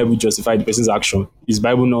 Didn't Bible justify the person's action? Is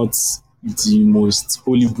Bible not the most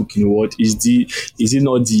holy book in the world? Is it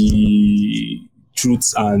not the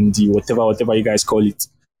truth and the whatever you guys call it?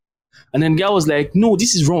 And then the guy was like, no,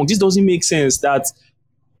 this is wrong. This doesn't make sense. That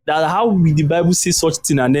how will the Bible say such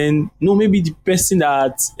thing? And then maybe the person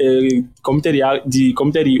that committed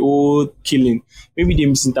the whole killing, maybe they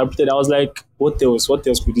misinterpreted. I was like, what else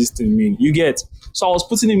could this thing mean? You get? So I was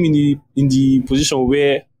putting him in the position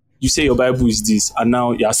where you say your Bible is this, and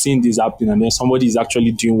now you are seeing this happening, and then somebody is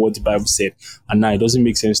actually doing what the Bible said, and now it doesn't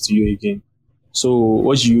make sense to you again. So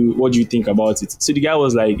what do you think about it? So the guy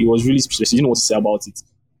was like, he was really speechless. He didn't know what to say about it.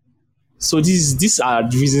 So these are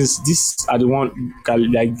the reasons. These are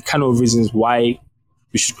the kind of reasons why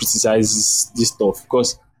we should criticize this stuff,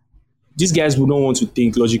 because these guys would not want to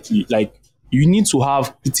think logically. Like, you need to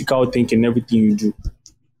have critical thinking in everything you do.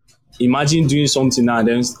 Imagine doing something now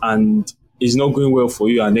and it's not going well for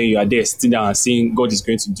you, and then you are there sitting down and saying God is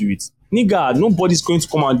going to do it. Nigga, nobody's going to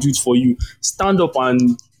come and do it for you. Stand up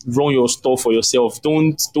and run your stuff for yourself.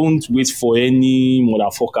 Don't wait for any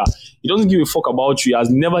motherfucker. He doesn't give a fuck about you. He has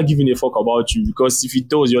never given a fuck about you, because if he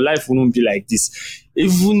does, your life wouldn't be like this.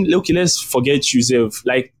 Even, okay, let's forget yourself.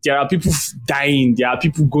 Like, there are people dying, there are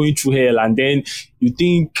people going through hell, and then you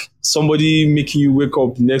think somebody making you wake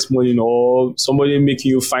up the next morning, or somebody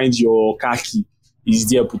making you find your car key is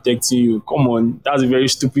there protecting you. Come on, that's a very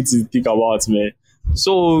stupid thing to think about, man.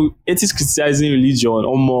 So atheists criticizing religion,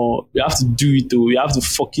 or more, we have to do it though. We have to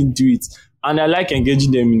fucking do it. And I like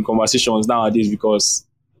engaging them in conversations nowadays, because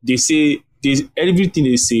they say everything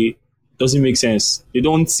they say doesn't make sense. They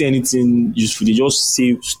don't say anything useful. They just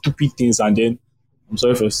say stupid things, and then I'm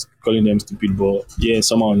sorry for calling them stupid, but yeah,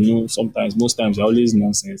 somehow, sometimes, most times, they're always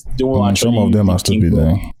nonsense. They don't actually. Some of them are stupid.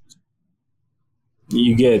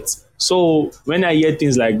 You get. So when I hear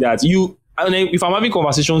things like that, and then if I'm having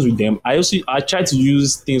conversations with them, I try to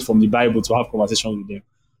use things from the Bible to have conversations with them.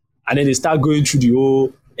 And then they start going through the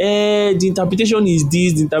whole, the interpretation is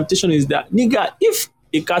this, the interpretation is that. Nigga, if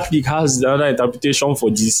a Catholic has another interpretation for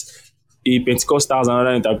this, a Pentecostal has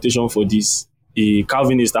another interpretation for this, a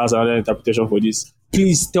Calvinist has another interpretation for this,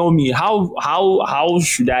 please tell me, how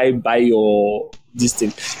should I buy your this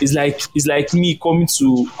thing? It's like me coming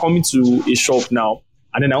to a shop now,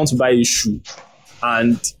 and then I want to buy a shoe,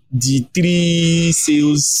 and the three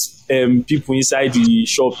sales people inside the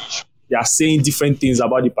shop, they are saying different things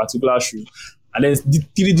about the particular shoe, and then the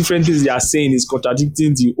three different things they are saying is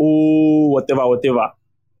contradicting the whatever.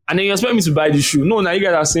 And then you expect me to buy the shoe? No, now you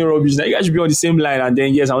guys are saying rubbish. Now you guys should be on the same line, and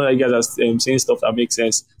then yes, I know that you guys are saying stuff that makes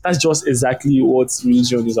sense. That's just exactly what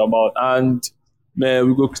religion is about. And man,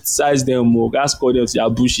 we go criticize them more. Guys call them to their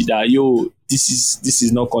bullshit that this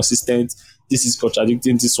is not consistent. This is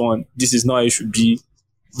contradicting this one. This is not how it should be.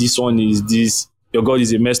 This one is this. Your God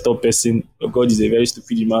is a messed up person. Your God is a very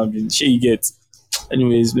stupid human being. Sure, you get.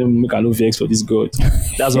 Anyways, let me make a no vex for this God.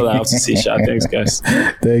 That's all I have to say, Sha. Thanks, guys.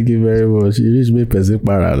 Thank you very much. You reach me person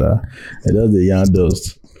parada. And that's the yarn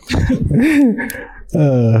dust.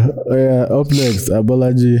 Up next,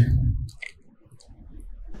 Abolaji.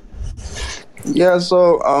 Yeah,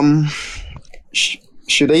 so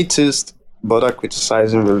should atheists bother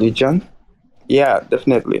criticizing religion? Yeah,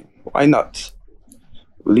 definitely. Why not?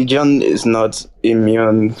 Religion is not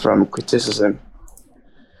immune from criticism.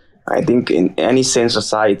 I think in any sane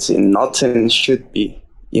society, nothing should be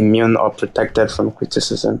immune or protected from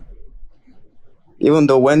criticism. Even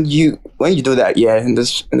though when you do that, in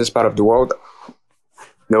this part of the world,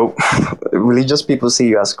 religious people see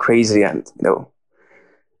you as crazy, and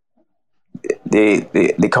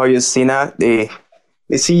they call you a sinner. They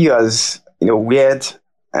see you as weird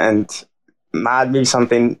and mad, maybe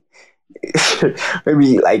something,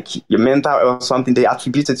 maybe like your mental or something. They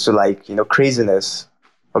attribute it to craziness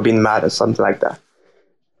or being mad or something like that.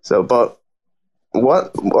 So, but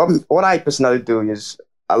what I personally do is,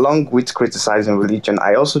 along with criticizing religion,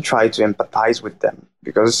 I also try to empathize with them,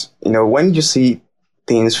 because when you see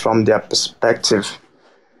things from their perspective,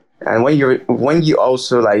 and when you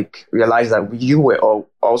also realize that you were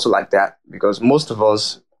also like that, because most of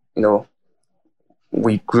us,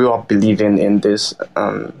 we grew up believing in this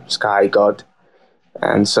sky god,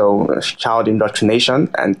 and so child indoctrination,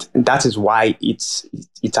 and that is why it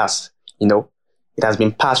has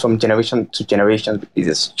been passed from generation to generation. It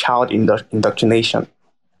is child indoctrination.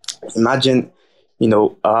 Imagine,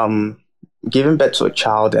 giving birth to a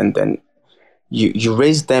child, and then you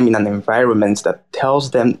raise them in an environment that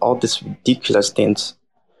tells them all these ridiculous things.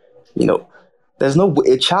 There's no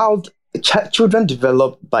way children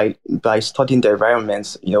develop by studying the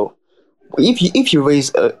environments. If you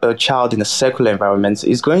raise a child in a secular environment,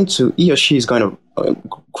 he or she is going to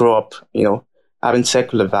grow up, having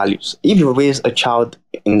secular values. If you raise a child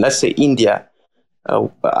in, let's say, India,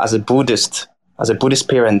 as a Buddhist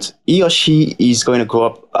parent, he or she is going to grow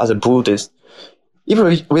up as a Buddhist. If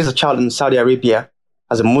you raise a child in Saudi Arabia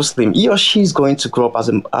as a Muslim, he or she is going to grow up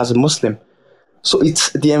as a Muslim. So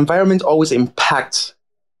it's the environment always impacts.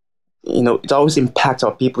 It always impacts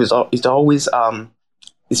our people. It always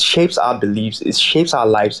it shapes our beliefs. It shapes our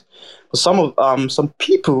lives. But some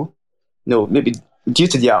people, maybe due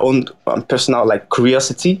to their own personal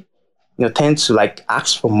curiosity, tend to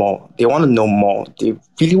ask for more. They want to know more. They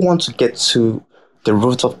really want to get to the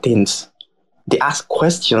root of things. They ask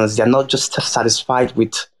questions. They're not just satisfied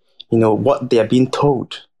with what they are being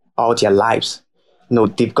told all their lives.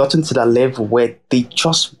 They've gotten to that level where they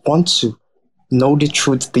just want to know the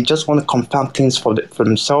truth. They just want to confirm things for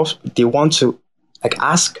themselves. They want to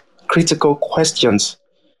ask critical questions.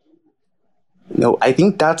 I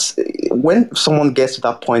think that's when someone gets to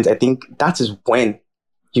that point. I think that is when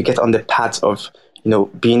you get on the path of,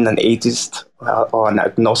 being an atheist or an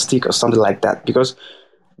agnostic or something like that. Because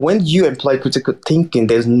when you employ critical thinking,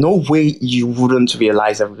 there's no way you wouldn't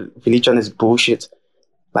realize that religion is bullshit.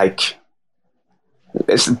 Like,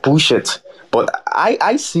 it's bullshit. But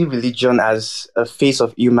I see religion as a phase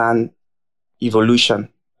of human evolution.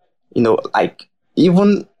 Like,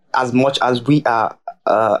 even as much as we are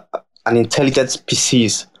an intelligent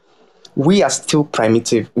species, we are still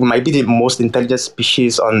primitive. We might be the most intelligent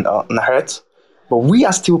species on Earth, but we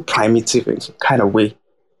are still primitive in some kind of way.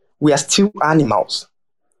 We are still animals.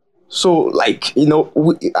 So, like,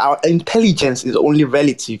 our intelligence is only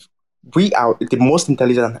relative. We are the most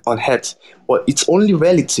intelligent on Earth, but it's only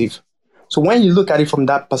relative. So when you look at it from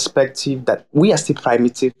that perspective, that we are still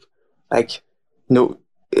primitive, like,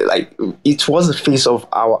 like, it was the phase of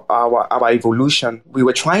our evolution. We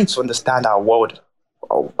were trying to understand our world,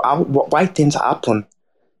 why things happen,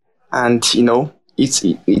 and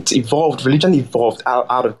it evolved. Religion evolved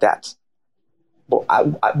out of that, but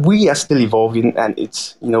we are still evolving, and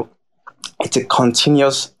it's a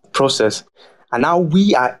continuous process. And now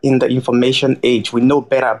we are in the information age. We know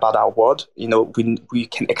better about our world. We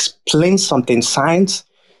can explain something. Science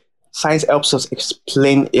helps us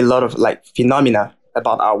explain a lot of, like, phenomena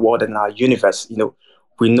about our world and our universe.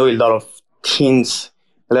 We know a lot of things,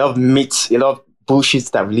 a lot of myths, a lot of bullshit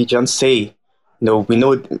that religions say. We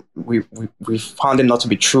know we found it not to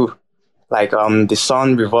be true. Like, the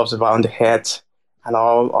sun revolves around the earth, and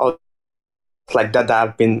all like that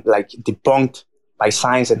have been, like, debunked by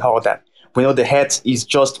science and all that. We know the earth is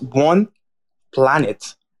just one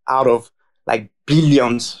planet out of, like,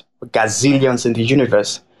 billions, gazillions in the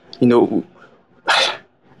universe.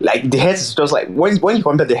 Like, the earth is just like, when you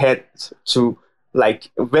compare the earth to, like,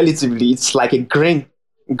 relatively, it's like a grain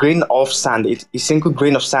of sand, a single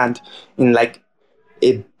grain of sand in, like,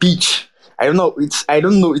 a beach. I don't know.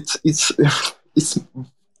 It's it's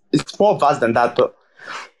more vast than that. But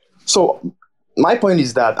so my point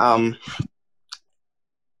is that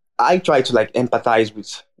I try to, like, empathize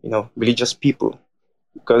with religious people,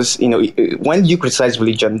 because when you criticize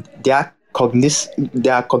religion, their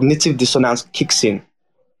cognitive dissonance kicks in.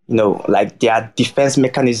 Like, their defense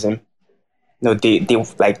mechanism. They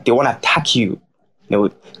like, they want to attack you.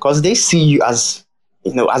 Because they see you as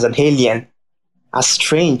as an alien, as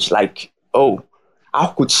strange. Like, oh, how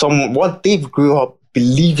could someone, what they've grew up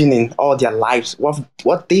believing in all their lives,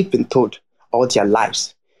 what they've been told all their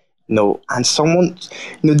lives, and someone,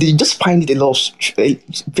 they just find it a lot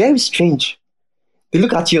very strange. They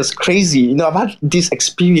look at you as crazy. I've had this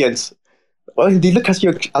experience. Well, they look at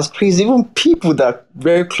you as crazy. Even people that are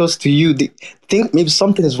very close to you, they think maybe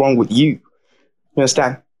something is wrong with you. You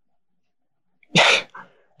understand?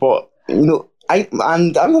 But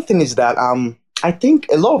and the other thing is that I think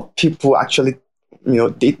a lot of people actually,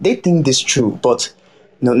 they think this true, but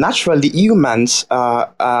naturally humans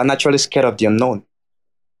are naturally scared of the unknown.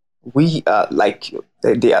 We like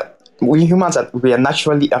they are we humans we are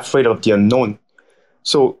naturally afraid of the unknown.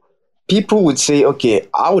 So people would say, okay,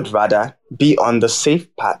 I would rather be on the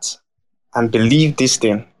safe path and believe this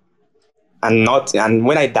thing, and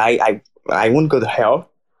when I die, I won't go to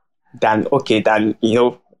hell, than, okay, than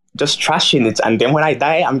just trashing it, and then when I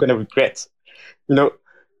die, I'm gonna regret. You know,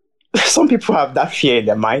 some people have that fear in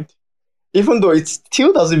their mind, even though it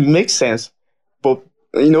still doesn't make sense. But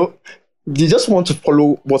they just want to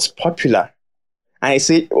follow what's popular. And I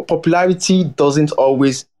say popularity doesn't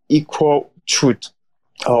always equal truth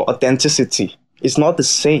or authenticity. It's not the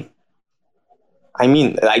same. I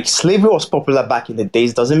mean, like, slavery was popular back in the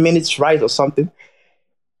days, doesn't mean it's right or something.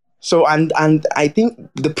 So, and I think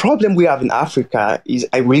the problem we have in Africa is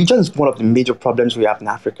religion is one of the major problems we have in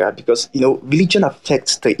Africa, because religion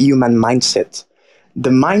affects the human mindset.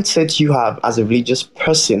 The mindset you have as a religious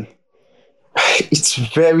person, it's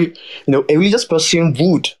very, a religious person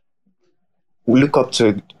would look up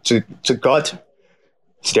to God, to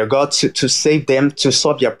their God, to save them, to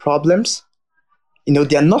solve their problems.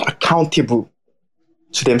 They are not accountable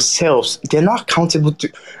to themselves. They're not accountable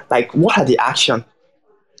to, like, what are the action?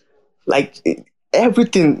 Like,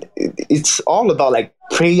 everything, it's all about, like,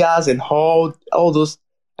 prayers and all those,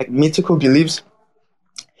 like, mythical beliefs.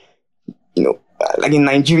 Like in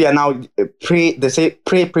Nigeria now, pray. They say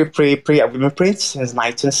pray, pray, pray, pray. We've been praying since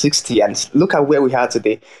 1960, and look at where we are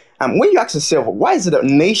today. And when you ask yourself, why is it that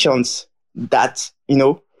nations that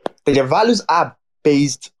that their values are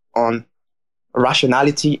based on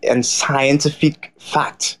rationality and scientific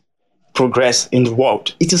fact progress in the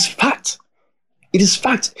world? It is fact. It is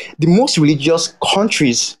fact. The most religious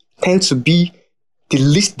countries tend to be the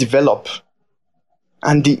least developed,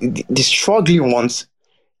 and the struggling ones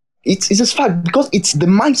it's a fact because it's the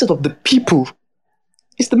mindset of the people.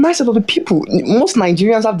 It's the mindset of the people. Most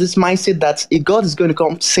Nigerians have this mindset that a God is going to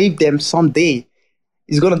come save them someday.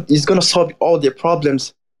 He's gonna solve all their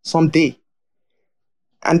problems someday.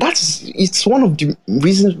 And it's one of the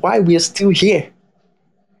reasons why we are still here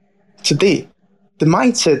today. The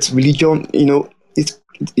mindset, religion,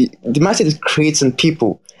 the mindset is creating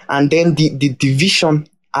people, and then the division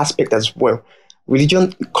aspect as well.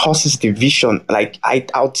 Religion causes division. Like I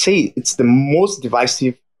would say, it's the most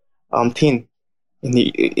divisive thing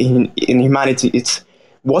in humanity. It's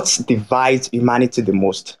what divides humanity the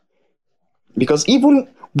most. Because even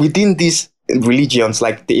within these religions,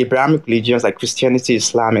 like the Abrahamic religions, like Christianity,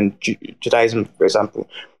 Islam, and Judaism, for example,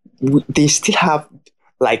 they still have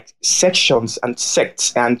like sections and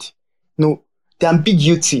sects, and the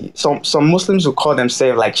ambiguity. Some Muslims will call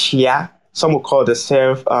themselves like Shia, some will call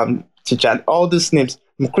themselves Tijan, all these names.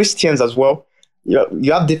 Christians as well.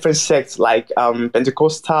 You have different sects like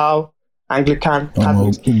Pentecostal, Anglican,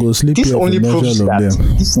 Catholic. This only proves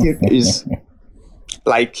that this thing is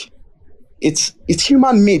like it's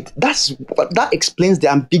human made. That explains the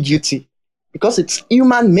ambiguity, because it's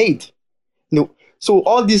human made. So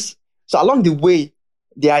all this. So along the way,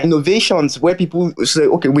 there are innovations where people say,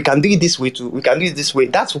 okay, we can do it this way too. We can do it this way.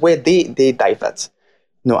 That's where they divert.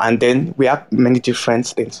 And then we have many different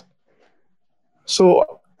things.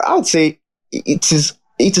 So I would say it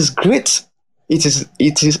is great. It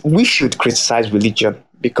is we should criticize religion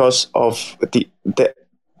because of the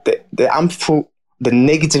harmful, the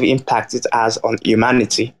negative impact it has on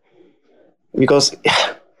humanity. Because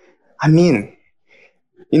I mean,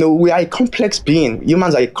 we are a complex being.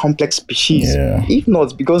 Humans are a complex species. Yeah. If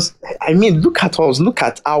not, because look at us. Look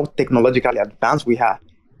at how technologically advanced we are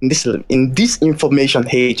in this information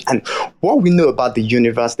age, and what we know about the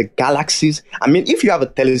universe, the galaxies. If you have a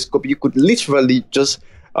telescope, you could literally just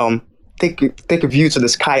take a view to the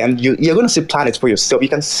sky, and you're going to see planets for yourself. You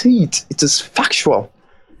can see it. It is factual.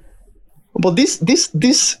 But this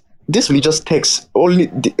religious text only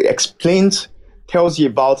tells you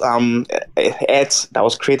about Earth that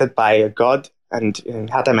was created by God and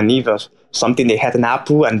Adam and Eve, something they had an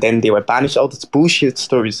apple and then they were banished. All these bullshit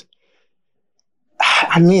stories.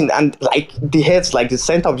 And like the heads, like the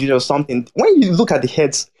center of the universe, something. When you look at the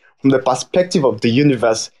heads from the perspective of the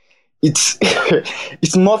universe, it's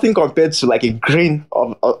it's nothing compared to like a grain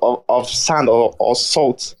of sand or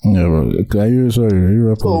salt. Yeah, bro. You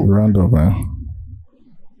round up, man.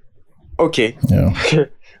 Okay. Yeah.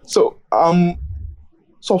 So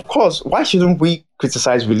of course, why shouldn't we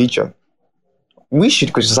criticize religion? We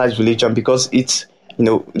should criticize religion because it's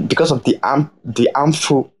because of the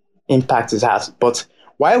harmful impact it has. But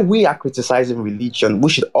while we are criticizing religion, we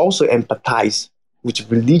should also empathize with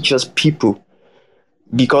religious people,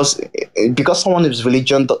 because someone is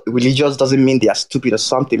religious doesn't mean they are stupid or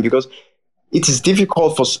something. Because it is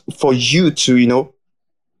difficult for you to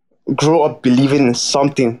grow up believing in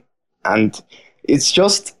something, and it's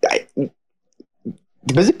just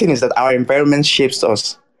the basic thing is that our environment shapes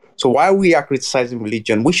us. So while we are criticizing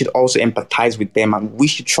religion, we should also empathize with them, and we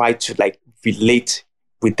should try to like relate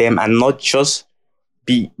with them and not just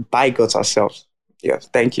be bigots ourselves. Yes,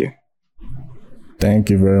 thank you.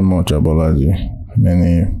 Thank you very much, Abolaji.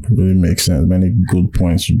 Many really make sense. Many good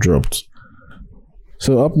points you dropped.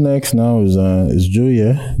 So up next now is Joe.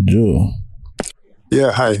 Yeah, Joe.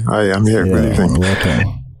 Yeah, hi, I'm here. Yeah, good evening.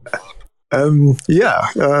 Welcome.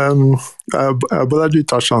 Bolaji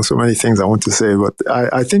touched on so many things I want to say, but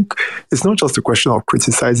I think it's not just a question of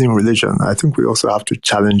criticizing religion. I think we also have to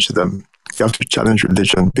challenge them. You have to challenge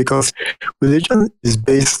religion, because religion is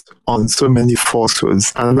based on so many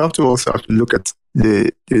falsehoods, and we also have to look at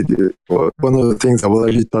one of the things that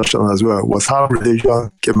Bolaji touched on as well was how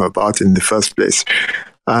religion came about in the first place.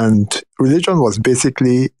 And religion was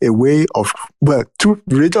basically a way of,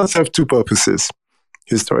 religion served two purposes.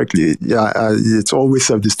 Historically, it's always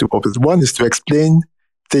served these two purposes. One is to explain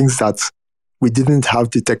things that we didn't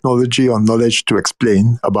have the technology or knowledge to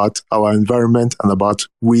explain about our environment and about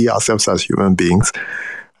we ourselves as human beings.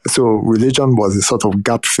 So religion was a sort of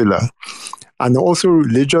gap filler. And also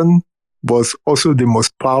religion was also the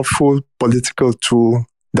most powerful political tool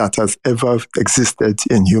that has ever existed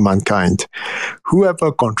in humankind.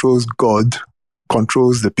 Whoever controls God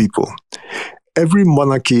controls the people. Every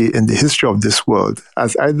monarchy in the history of this world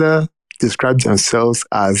has either described themselves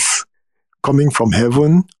as coming from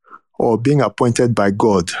heaven or being appointed by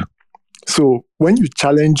God. So when you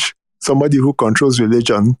challenge somebody who controls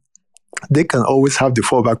religion, they can always have the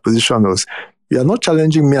fallback position of, you are not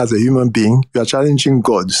challenging me as a human being, you are challenging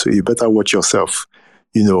God, so you better watch yourself.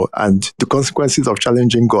 and the consequences of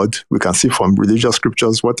challenging God, we can see from religious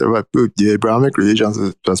scriptures, whatever, the Abrahamic religions,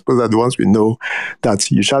 I suppose, are the ones we know,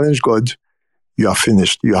 that you challenge God, you are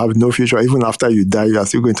finished. You have no future. Even after you die, you are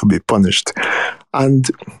still going to be punished. And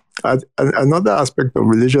another aspect of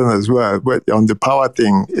religion as well, on the power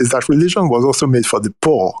thing, is that religion was also made for the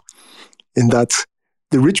poor, in that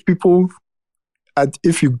the rich people, and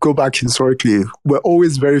if you go back historically, were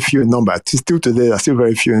always very few in number. Still today, they're still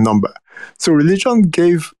very few in number. So religion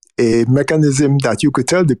gave a mechanism that you could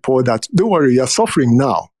tell the poor that, don't worry, you're suffering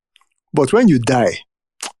now, but when you die,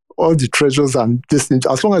 all the treasures and this thing,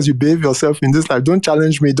 as long as you behave yourself in this life, don't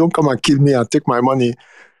challenge me, don't come and kill me and take my money.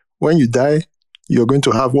 When you die, you're going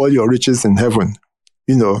to have all your riches in heaven.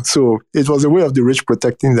 So it was a way of the rich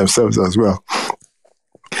protecting themselves as well.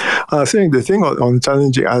 I think the thing on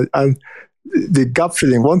challenging and the gap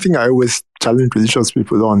filling, one thing I always challenge religious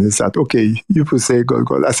people on is that, okay, people say, God,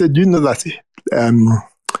 God. I said, do you know that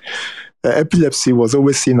epilepsy was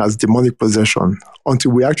always seen as demonic possession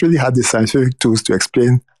until we actually had the scientific tools to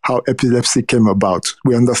explain how epilepsy came about.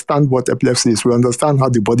 We understand what epilepsy is. We understand how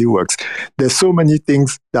the body works. There's so many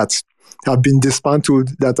things that have been dismantled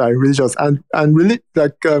that are religious. And really, I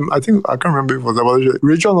think, I can't remember if it was about religion.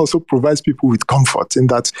 Religion also provides people with comfort in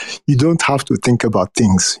that you don't have to think about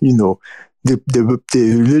things, The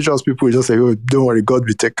religious people will just say, oh, don't worry, God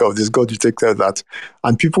will take care of this, God will take care of that.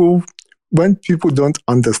 And when people don't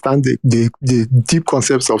understand the deep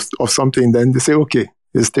concepts of something, then they say, okay,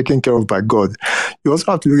 it's taken care of by God. You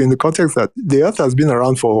also have to look in the context that the earth has been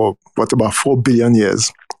around for, about 4 billion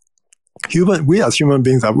years. We as human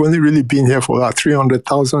beings have only really been here for about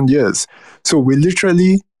 300,000 years. So we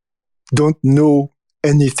literally don't know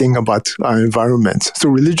anything about our environment. So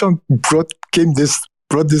religion brought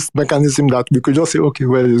this mechanism that we could just say, okay,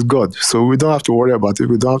 well, it's God. So we don't have to worry about it.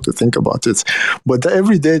 We don't have to think about it. But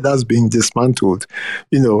every day that's being dismantled,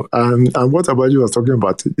 and what about you was talking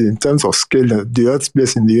about in terms of scale, the Earth's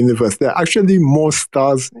place in the universe, there are actually more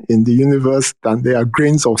stars in the universe than there are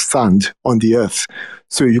grains of sand on the Earth.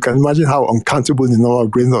 So you can imagine how uncountable the number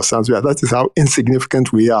of grains of sand we are. That is how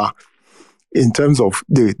insignificant we are in terms of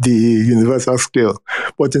the universal scale.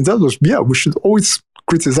 But in terms of, we should always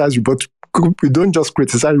criticize, but we don't just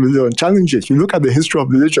criticize religion, challenge it. You look at the history of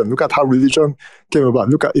religion, look at how religion came about.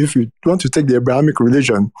 Look at, if you want to take the Abrahamic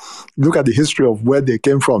religion, look at the history of where they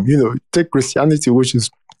came from. Take Christianity, which is,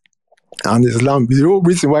 and Islam. The whole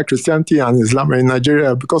reason why Christianity and Islam are in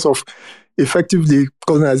Nigeria because of effectively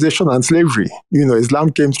colonization and slavery.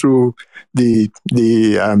 Islam came through the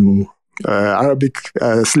Arabic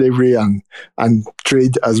slavery and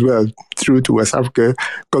trade as well through to West Africa.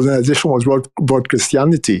 Colonization was what brought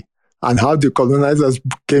Christianity. And how the colonizers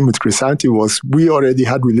came with Christianity was we already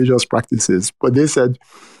had religious practices. But they said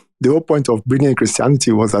the whole point of bringing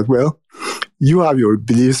Christianity was that, well, you have your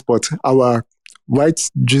beliefs, but our white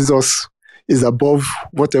Jesus is above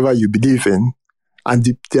whatever you believe in. And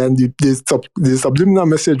the subliminal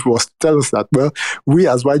message was to tell us that, well, we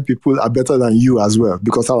as white people are better than you as well,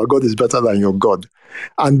 because our God is better than your God.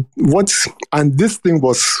 And this thing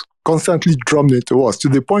was constantly drummed into us to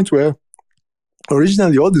the point where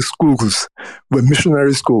originally all the schools were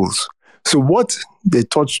missionary schools. So what they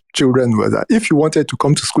taught children was that if you wanted to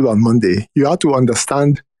come to school on Monday, you had to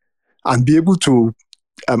understand and be able to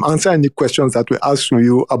answer any questions that were asked to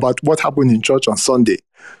you about what happened in church on Sunday.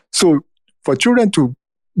 So for children who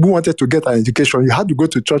wanted to get an education, you had to go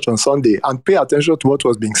to church on Sunday and pay attention to what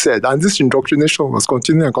was being said. And this indoctrination was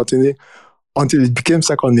continuing until it became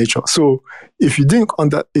second nature. So if you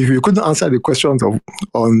couldn't answer the questions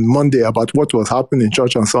on Monday about what was happening in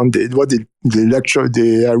church on Sunday, what the lecture,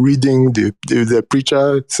 the reading, the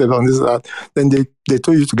preacher said on this, that, then they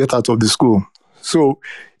told you to get out of the school. So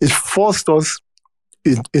it forced us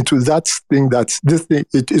into that thing that this thing,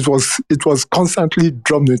 it was constantly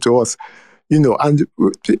drummed into us. And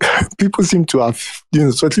people seem to have,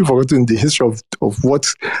 totally forgotten the history of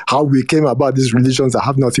how we came about these religions that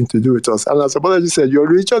have nothing to do with us. And as Abolaji said, your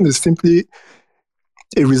religion is simply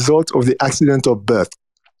a result of the accident of birth.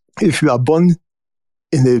 If you are born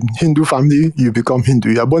in a Hindu family, you become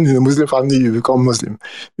Hindu. You are born in a Muslim family, you become Muslim.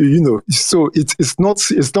 So it's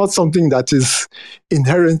not something that is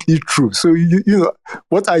inherently true. So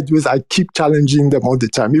what I do is I keep challenging them all the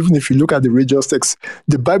time. Even if you look at the religious texts,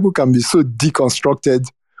 the Bible can be so deconstructed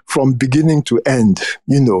from beginning to end.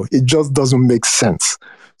 It just doesn't make sense.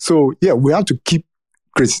 So we have to keep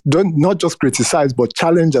not just criticize, but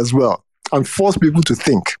challenge as well, and force people to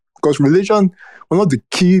think. Because religion, one of the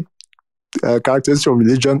key characteristic of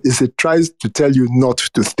religion is it tries to tell you not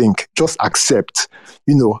to think, just accept,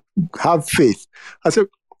 have faith. I said,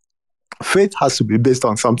 faith has to be based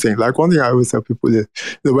on something. Like one thing I always tell people is,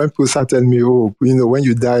 when people start telling me, oh, when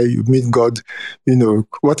you die, you meet God,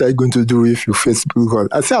 what are you going to do if you face God?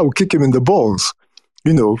 I say I will kick him in the balls.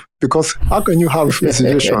 Because how can you have a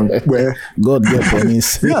situation where God get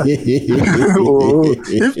promise? Yeah.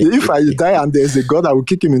 if I die and there's a God, I will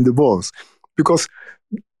kick him in the balls. Because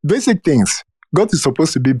basic things, God is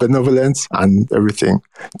supposed to be benevolent and everything.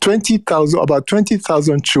 About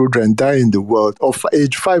 20,000 children die in the world, of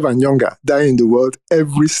age 5 and younger, die in the world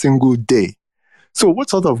every single day. So what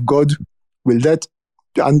sort of God will let,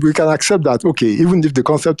 and we can accept that, okay, even if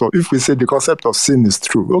if we say the concept of sin is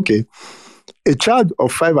true, okay, a child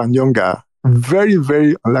of 5 and younger, very,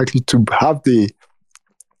 very unlikely to have the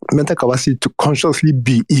mental capacity to consciously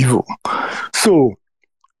be evil. So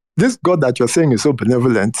this God that you're saying is so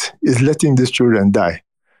benevolent is letting these children die.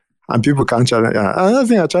 And people can't challenge. Another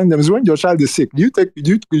thing I challenge them is, when your child is sick, do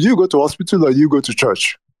you go to hospital or you go to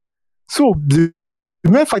church? So the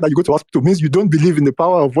mere fact that you go to hospital means you don't believe in the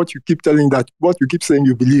power of what you keep saying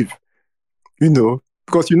you believe.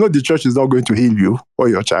 Because the church is not going to heal you or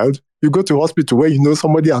your child. You go to hospital where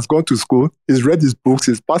somebody has gone to school, he's read his books,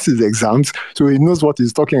 he's passed his exams, so he knows what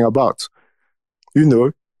he's talking about.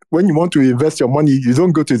 When you want to invest your money, you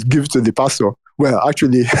don't go to give to the pastor. Well,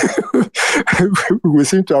 actually, we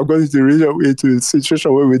seem to have gone into a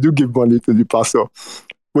situation where we do give money to the pastor.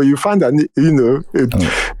 But you find an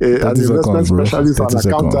investment specialist or an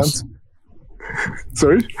accountant.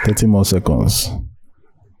 Sorry? 30 more seconds.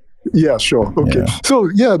 Yeah, sure. Okay. Yeah. So,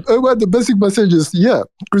 well, the basic message is,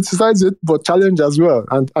 criticize it, but challenge as well.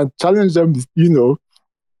 And challenge them,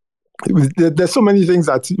 there's so many things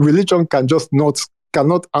that religion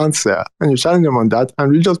cannot answer. And you challenge them on that.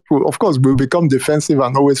 And religious people, of course, will become defensive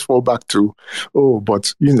and always fall back to,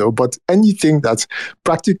 but anything that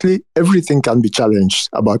practically everything can be challenged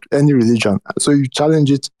about any religion. So you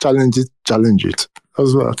challenge it. That's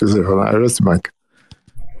what I have to say. I rest the mic.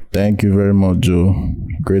 Thank you very much, Joe.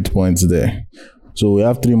 Great points there. So we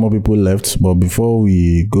have 3 more people left, but before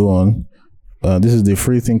we go on, this is the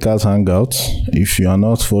Free Thinkers Hangout. If you are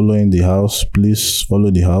not following the house, please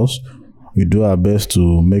follow the house. We do our best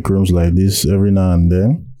to make rooms like this every now and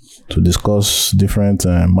then to discuss different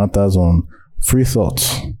matters on free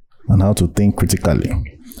thoughts and how to think critically.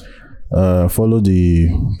 Follow the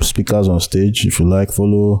speakers on stage if you like.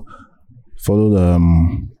 Follow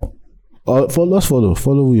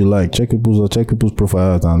who you like. Check people's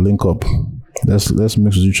profile out and link up. Let's mix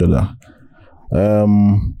with each other.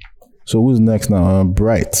 So who's next now?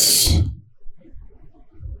 Bright,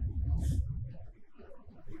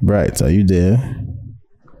 are you there?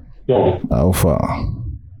 Yeah. How far?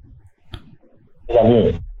 I'm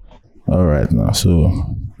here. All right now. So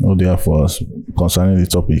what do you have for us concerning the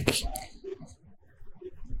topic?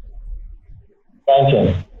 Thank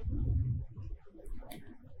you.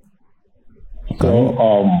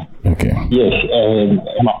 Okay. Yes,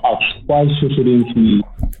 my asked, why shouldn't we?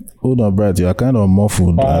 Hold on, Brad. You are kind of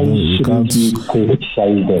muffled. We can't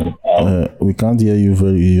criticize them. We can't hear you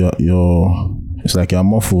very. It's like you're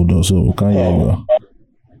muffled, so we can't hear you.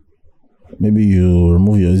 Maybe you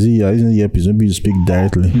remove your using the earpiece. Maybe you speak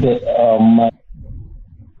directly.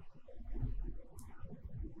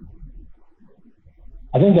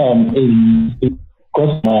 I think it's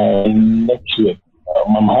because my network.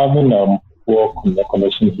 I'm having poor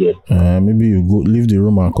connection here. Maybe you go leave the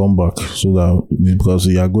room and come back because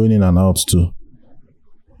you are going in and out too.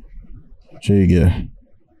 Sure you get.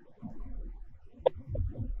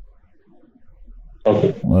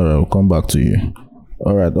 Okay. All right, we'll come back to you.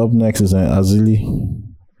 All right, up next is Azili.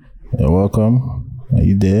 You're welcome. Are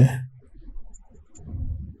you there?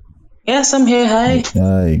 Yes, I'm here. Hi.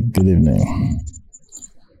 Hi. Good evening.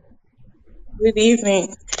 Good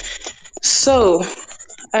evening. So,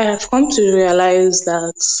 I have come to realize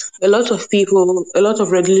that a lot of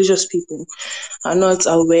religious people are not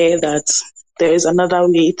aware that there is another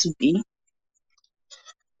way to be.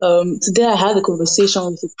 Today I had a conversation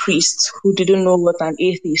with a priest who didn't know what an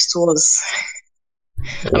atheist was.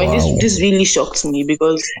 Wow. I mean, this really shocked me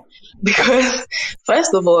because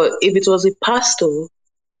first of all, if it was a pastor,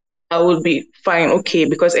 I would be fine, okay,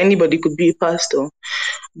 because anybody could be a pastor.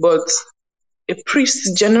 But a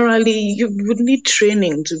priest, generally, you would need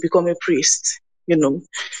training to become a priest,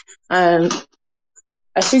 And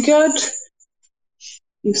I figured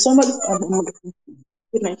if somebody,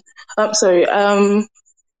 good night. I'm sorry.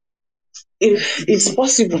 If it's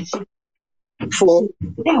possible for,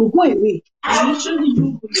 go away.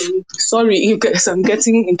 Sorry, you guys, I'm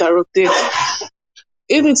getting interrupted.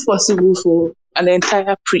 If it's possible for an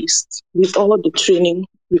entire priest with all the training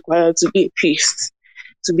required to be a priest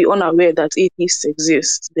to be unaware that atheists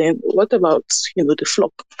exist, then what about, the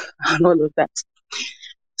flock and all of that?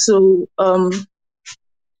 So I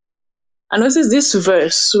noticed this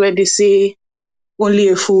verse where they say only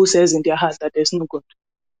a fool says in their heart that there's no God.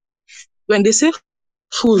 When they say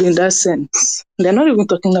fool in that sense, they're not even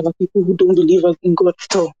talking about people who don't believe in God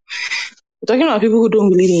at all. They're talking about people who don't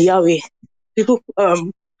believe in Yahweh, people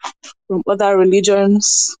from other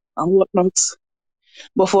religions and whatnot.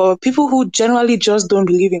 But for people who generally just don't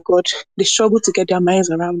believe in God, they struggle to get their minds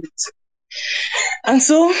around it. And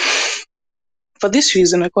so, for this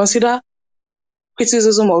reason, I consider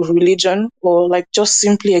criticism of religion, or like just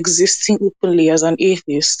simply existing openly as an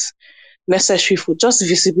atheist, necessary for just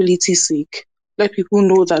visibility's sake. Let people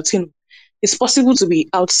know that, it's possible to be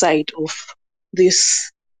outside of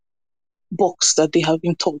this box that they have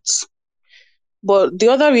been taught. But the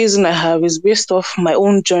other reason I have is based off my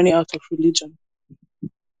own journey out of religion.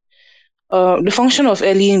 The function of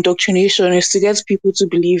early indoctrination is to get people to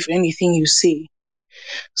believe anything you say.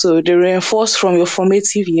 So they reinforce from your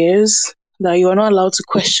formative years that you are not allowed to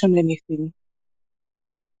question anything.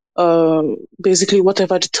 Basically,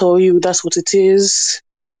 whatever they tell you, that's what it is.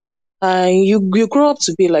 And you grow up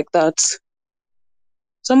to be like that.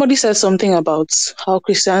 Somebody said something about how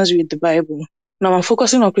Christians read the Bible. Now I'm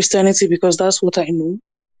focusing on Christianity because that's what I know.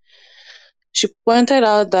 She pointed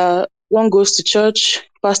out that one goes to church,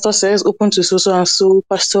 pastor says open to so and so,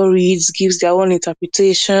 pastor reads, gives their own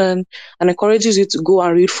interpretation, and encourages you to go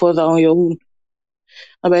and read further on your own.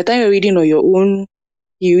 And by the time you're reading on your own,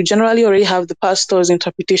 you generally already have the pastor's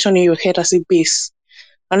interpretation in your head as a base.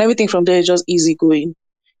 And everything from there is just easy going.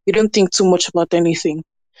 You don't think too much about anything.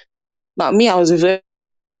 Now, me,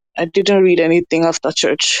 I didn't read anything after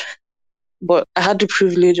church, but I had the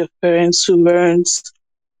privilege of parents who weren't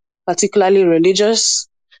particularly religious,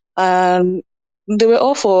 and they were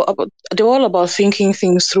all about thinking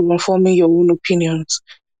things through and forming your own opinions.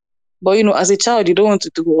 But as a child, you don't want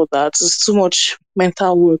to do all that. It's too much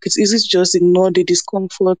mental work. It's easy to just ignore the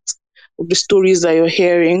discomfort of the stories that you're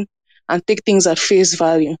hearing and take things at face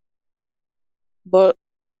value. But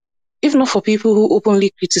if not for people who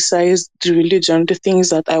openly criticized the religion, the things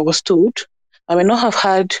that I was told, I may not have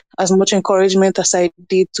had as much encouragement as I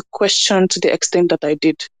did to question to the extent that I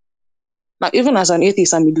did. Now, even as an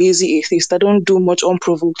atheist, I'm a lazy atheist. I don't do much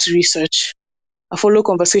unprovoked research. I follow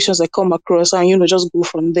conversations I come across and, just go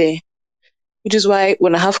from there. Which is why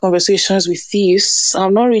when I have conversations with theists,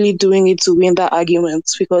 I'm not really doing it to win that argument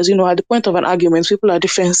because, at the point of an argument, people are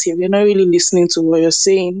defensive. They're not really listening to what you're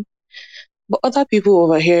saying. But other people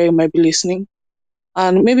over here might be listening.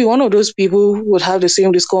 And maybe one of those people would have the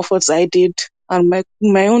same discomforts I did. And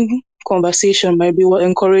my own conversation might be what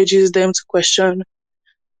encourages them to question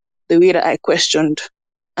the way that I questioned.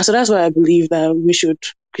 And so that's why I believe that we should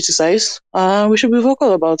criticize and we should be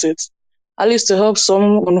vocal about it. At least to help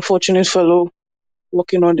some unfortunate fellow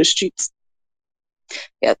walking on the streets.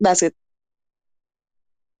 Yeah, that's it.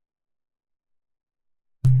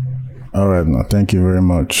 All right, now thank you very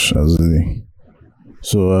much, Azili.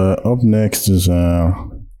 So up next is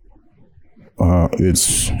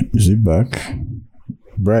is it back?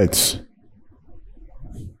 Bright.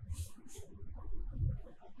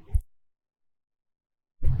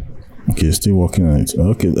 Okay, still working on it.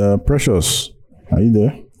 Okay, Precious, are you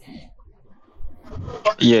there?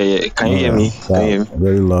 Yeah. Can you hear me? Can you hear me?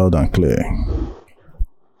 Very loud and clear.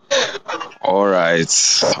 All right.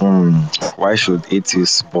 Why should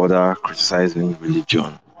atheists bother criticizing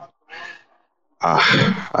religion?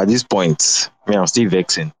 At this point, I'm still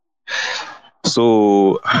vexing.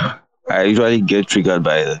 So I usually get triggered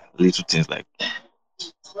by little things like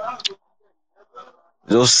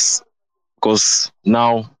just because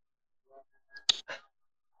now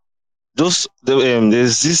there's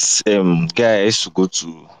this guy I used to go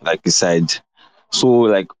to like his side. So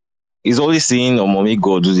like he's always saying, "Oh, make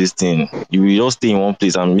God do this thing." You will just stay in one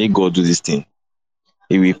place and make God do this thing.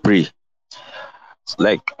 He will pray.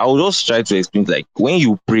 Like I will just try to explain, like when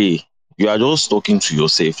you pray, you are just talking to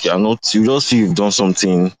yourself. You just feel you've done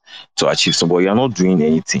something to achieve something, but you're not doing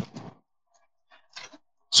anything.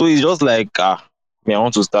 So it's just like I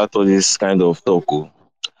want to start all this kind of talk.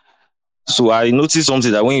 So I noticed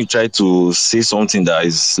something that when you try to say something that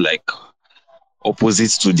is like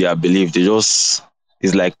opposite to their belief, they just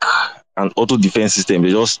it's like an auto defense system.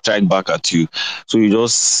 They just strike back at you. So you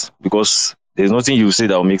just because there's nothing you say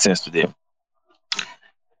that will make sense to them.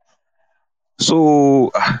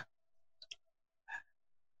 So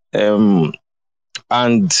and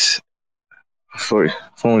sorry,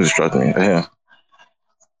 someone distracted me. Yeah.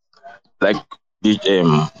 Like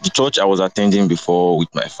the church I was attending before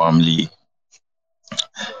with my family,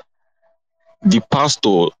 the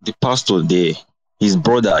pastor there, his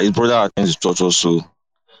brother attends church also.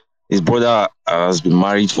 His brother has been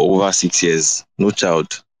married for over 6 years, no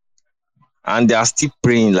child, and they are still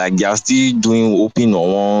praying, like they are still doing hoping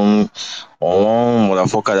on one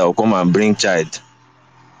motherfucker that will come and bring child.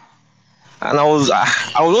 And I was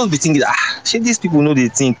just be thinking, shit, these people know they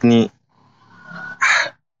think me,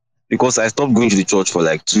 because I stopped going to the church for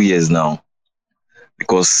like 2 years now,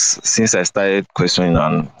 because since I started questioning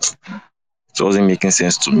and it wasn't making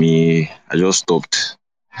sense to me, I just stopped.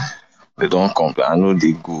 They don't come, I know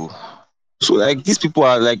they go. So like these people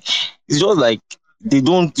are like, it's just like you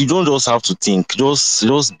don't just have to think,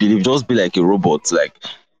 just believe, just be like a robot, like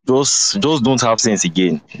just don't have sense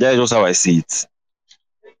again. That's just how I see it.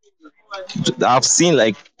 I've seen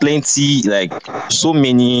like plenty, like so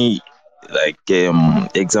many, like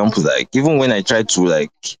examples, like even when I try to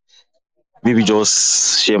like maybe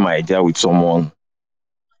just share my idea with someone,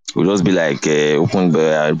 we'll just be like, open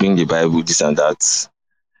the bring the Bible, this and that.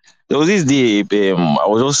 There was this day, I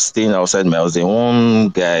was just staying outside my house. Then one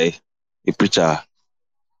guy, a preacher,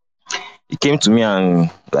 he came to me and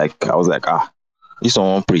like I was like, this one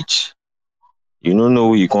won't preach. You don't know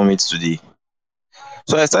who you come meet today.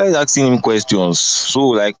 So I started asking him questions. So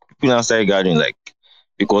like people now started gathering, like,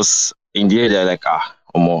 because in the end they're like,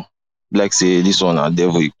 omo, like say this one a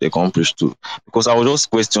devil, they come preach too. Because I was just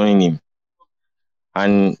questioning him,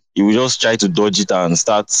 and he would just try to dodge it and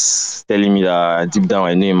start telling me that deep down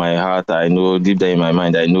I know in my heart, I know deep down in my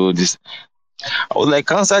mind, I know this. I was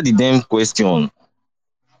like, answer the damn question.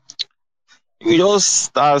 You just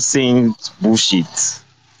start saying bullshit.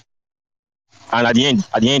 And at the end,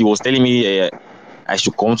 he was telling me I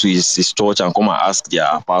should come to his church and come and ask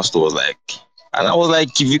their pastors. Like, and I was like,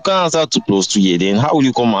 if you can't answer 2 + 2 then how will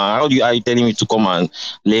you come and are you telling me to come and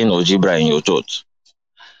learn algebra in your church?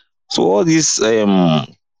 So all these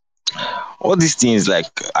things, like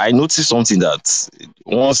I noticed something that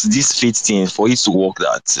once this faith thing, for it to work,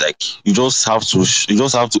 that like you just have to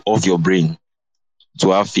off your brain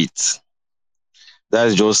to have faith.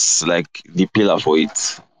 That's just like the pillar for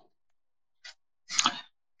it.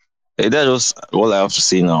 That's just all I have to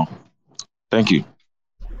say now. Thank you.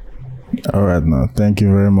 All right, now. Thank you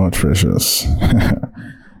very much, Precious.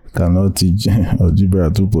 Cannot teach algebra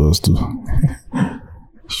 2 + 2.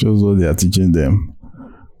 Shows what they are teaching them.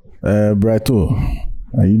 Brighto,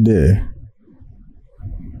 are you there?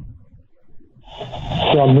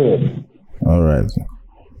 Yeah, I'm here. All right.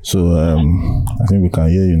 So I think we can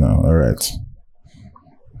hear you now. All right.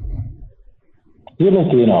 You're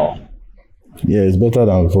okay now. Yeah, it's better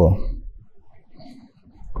than before.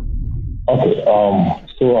 Okay.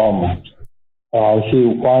 So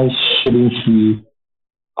why shouldn't we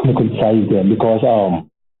criticize them? Because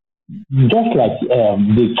just like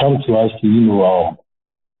they come to us to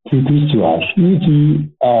preach to us, we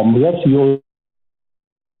have to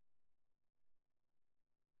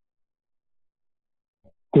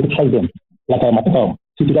criticize them. Like I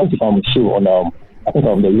think show on I think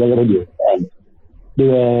the radio, and they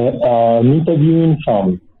were interviewing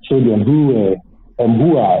some children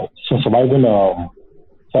who are surviving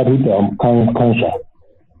childhood cancer,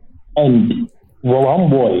 and one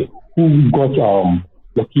boy who got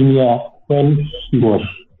leukemia when he was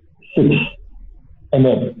 6, and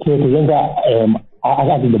the presenter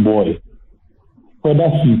asked the boy whether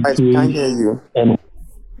he I can't hear prays you. and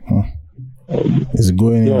It's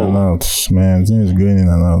going in and out, man. It's going in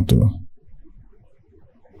and out, though.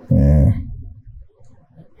 Yeah.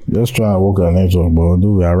 Just try and work our network, but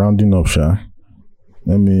although we are rounding up,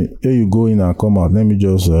 here you go in and come out. Let me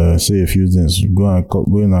just say a few things. Go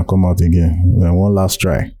in and come out again. Then one last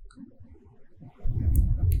try.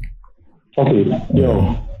 okay,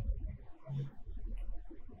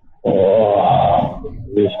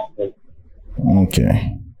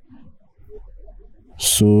 Okay.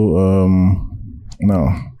 So now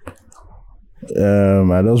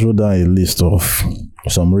I just wrote down a list of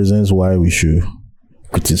some reasons why we should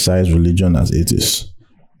criticize religion as atheists.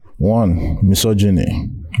 1, misogyny.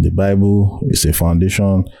 The Bible is a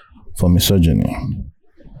foundation for misogyny.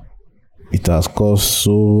 It has caused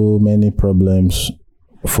so many problems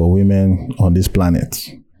for women on this planet.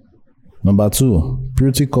 Number 2,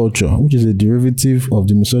 purity culture, which is a derivative of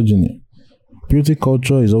the misogyny. Purity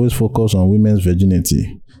culture is always focused on women's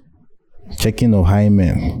virginity. Checking of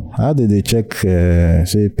hymen. How did they check,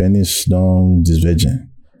 say, penis down this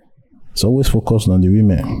virgin? It's always focused on the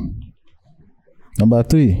women. Number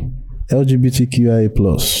 3, LGBTQIA+.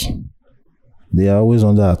 They are always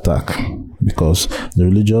under attack because the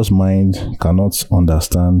religious mind cannot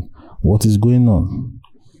understand what is going on.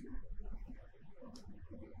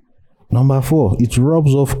 Number 4, it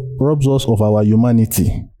robs of robs us of our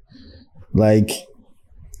humanity. Like,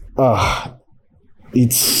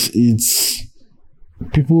 it's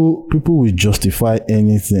people will justify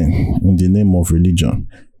anything in the name of religion.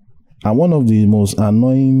 And one of the most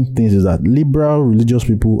annoying things is that liberal religious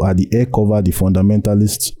people are the air cover the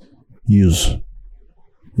fundamentalists use.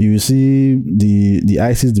 You see the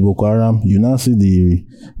ISIS, the Boko Haram, you now see the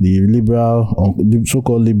liberal, the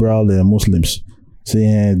so-called liberal Muslims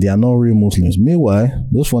saying they are not real Muslims. Meanwhile,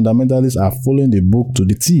 those fundamentalists are following the book to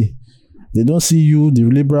the T. They don't see you, the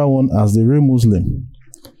liberal one, as the real Muslim.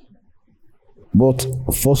 But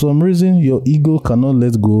for some reason, your ego cannot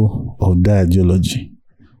let go of that ideology.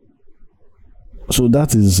 So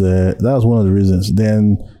that's one of the reasons.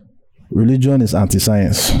 Then religion is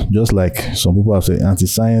anti-science, just like some people have said,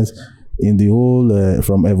 anti-science in the whole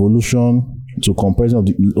from evolution to comparison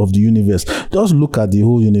of the universe. Just look at the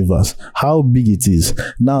whole universe, how big it is.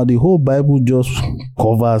 Now the whole Bible just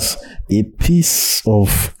covers a piece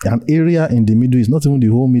of an area in the Middle East, not even the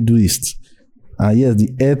whole Middle East. And yes, the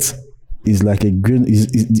earth is like a grain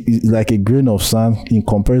is like a grain of sand in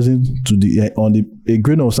comparison to a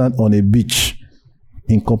grain of sand on a beach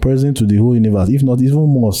in comparison to the whole universe, if not even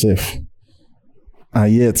more safe.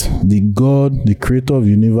 And yet the God, the creator of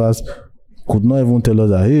the universe, could not even tell us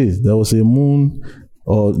that, hey, there was a moon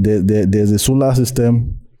or there's a solar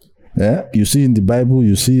system. Yeah, you see in the Bible,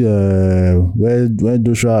 you see where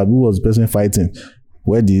Joshua, who was the person fighting,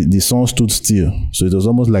 where the sun stood still. So it was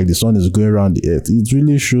almost like the sun is going around the earth. It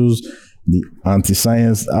really shows the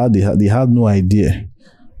anti-science, how they had no idea.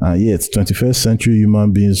 And yet 21st century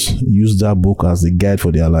human beings use that book as the guide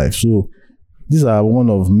for their life. So these are one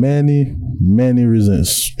of many, many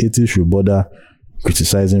reasons atheists should bother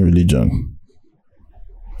criticizing religion.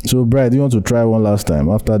 So, Brian, do you want to try one last time?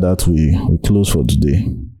 After that, we close for today.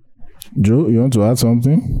 Joe, you want to add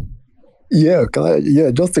something? Yeah,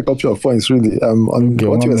 just a couple of points, really. On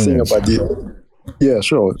what you were saying about yeah,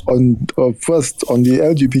 sure. First, on the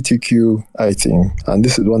LGBTQ thing, and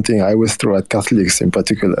this is one thing I always throw at Catholics in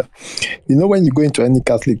particular. You know, when you go into any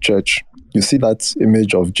Catholic church, you see that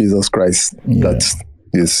image of Jesus Christ. Yeah.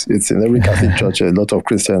 It's in every Catholic church. A lot of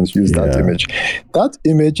Christians use that image. That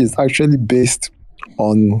image is actually based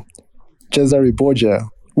on Cesare Borgia,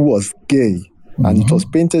 who was gay. And it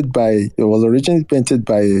was originally painted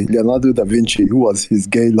by Leonardo da Vinci, who was his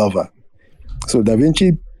gay lover. So da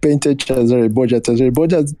Vinci painted Cesare Borgia. Cesare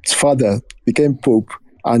Borgia's father became Pope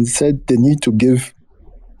and said they need to give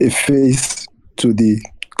a face to the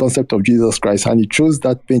concept of Jesus Christ. And he chose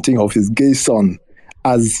that painting of his gay son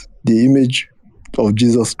as the image of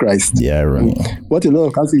Jesus Christ. Yeah, right. What a lot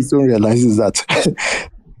of Catholics don't realize is that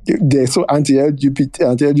they're so anti-LGBT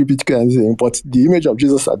and anything, but the image of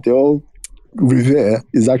Jesus that they all revere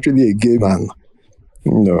is actually a gay man.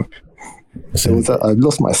 So I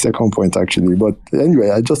lost my second point actually, but anyway,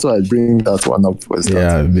 I just thought I'd bring that one up first.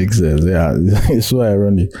 Yeah, it makes sense. Yeah, it's so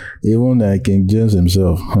ironic. Even King James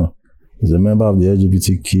himself is a member of the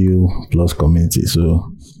LGBTQ plus community.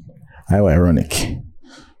 So how ironic.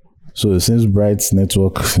 So it seems Bright's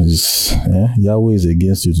network is Yahweh is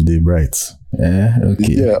against you today, Bright.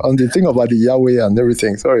 Okay. Yeah, on the thing about the Yahweh and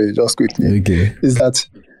everything. Sorry, just quickly. Okay. Is that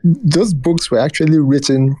those books were actually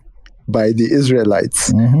written by the Israelites.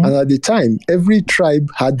 And at the time, every tribe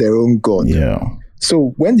had their own God. Yeah.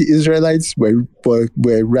 So when the Israelites were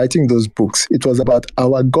writing those books, it was about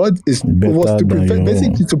our God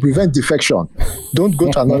to prevent defection. Don't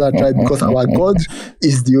go to another tribe because our God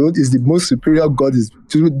is the most superior God.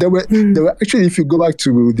 There were actually, if you go back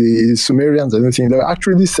to the Sumerians and everything, there were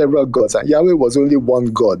actually several gods, and Yahweh was only one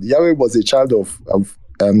God. Yahweh was a child of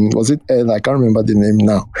was it El? I can't remember the name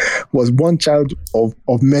now. Was one child of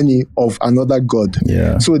many of another God.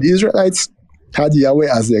 Yeah. So the Israelites had Yahweh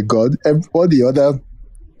as their God. All the other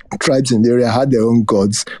tribes in the area had their own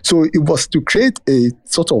gods. So it was to create a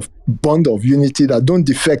sort of bond of unity that don't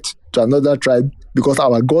defect to another tribe, because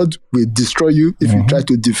our God will destroy you if you try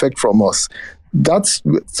to defect from us.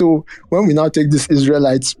 So when we now take this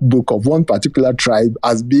Israelites book of one particular tribe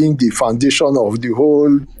as being the foundation of the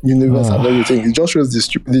whole universe and everything, it just shows the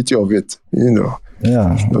stupidity of it,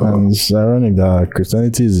 Yeah, and it's ironic that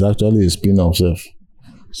Christianity is actually a spin-off self.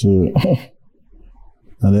 So,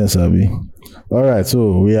 and then Sabi. All right,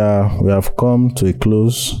 so we have come to a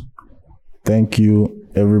close. Thank you,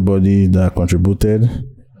 everybody that contributed.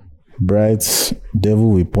 Bright's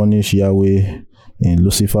devil will punish Yahweh in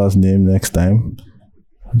Lucifer's name next time,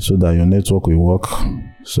 so that your network will work.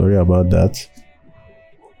 Sorry about that.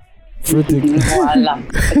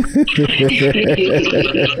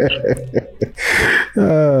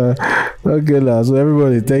 Okay, so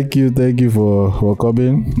everybody, thank you for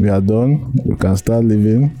coming. We are done. We can start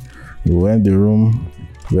leaving. We'll end the room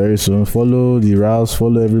very soon. Follow the routes,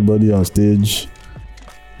 follow everybody on stage,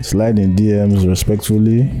 slide in DMs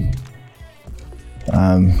respectfully,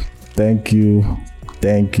 and thank you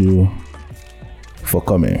for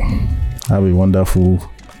coming. Have a wonderful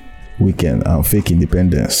weekend and fake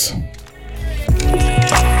independence.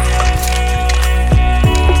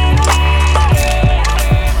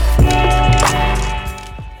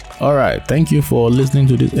 All right, thank you for listening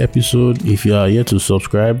to this episode. If you are yet to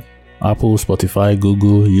subscribe, Apple, Spotify,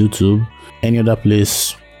 Google, YouTube, any other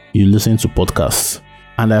place you listen to podcasts.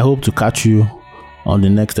 And I hope to catch you on the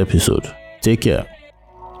next episode. Take care.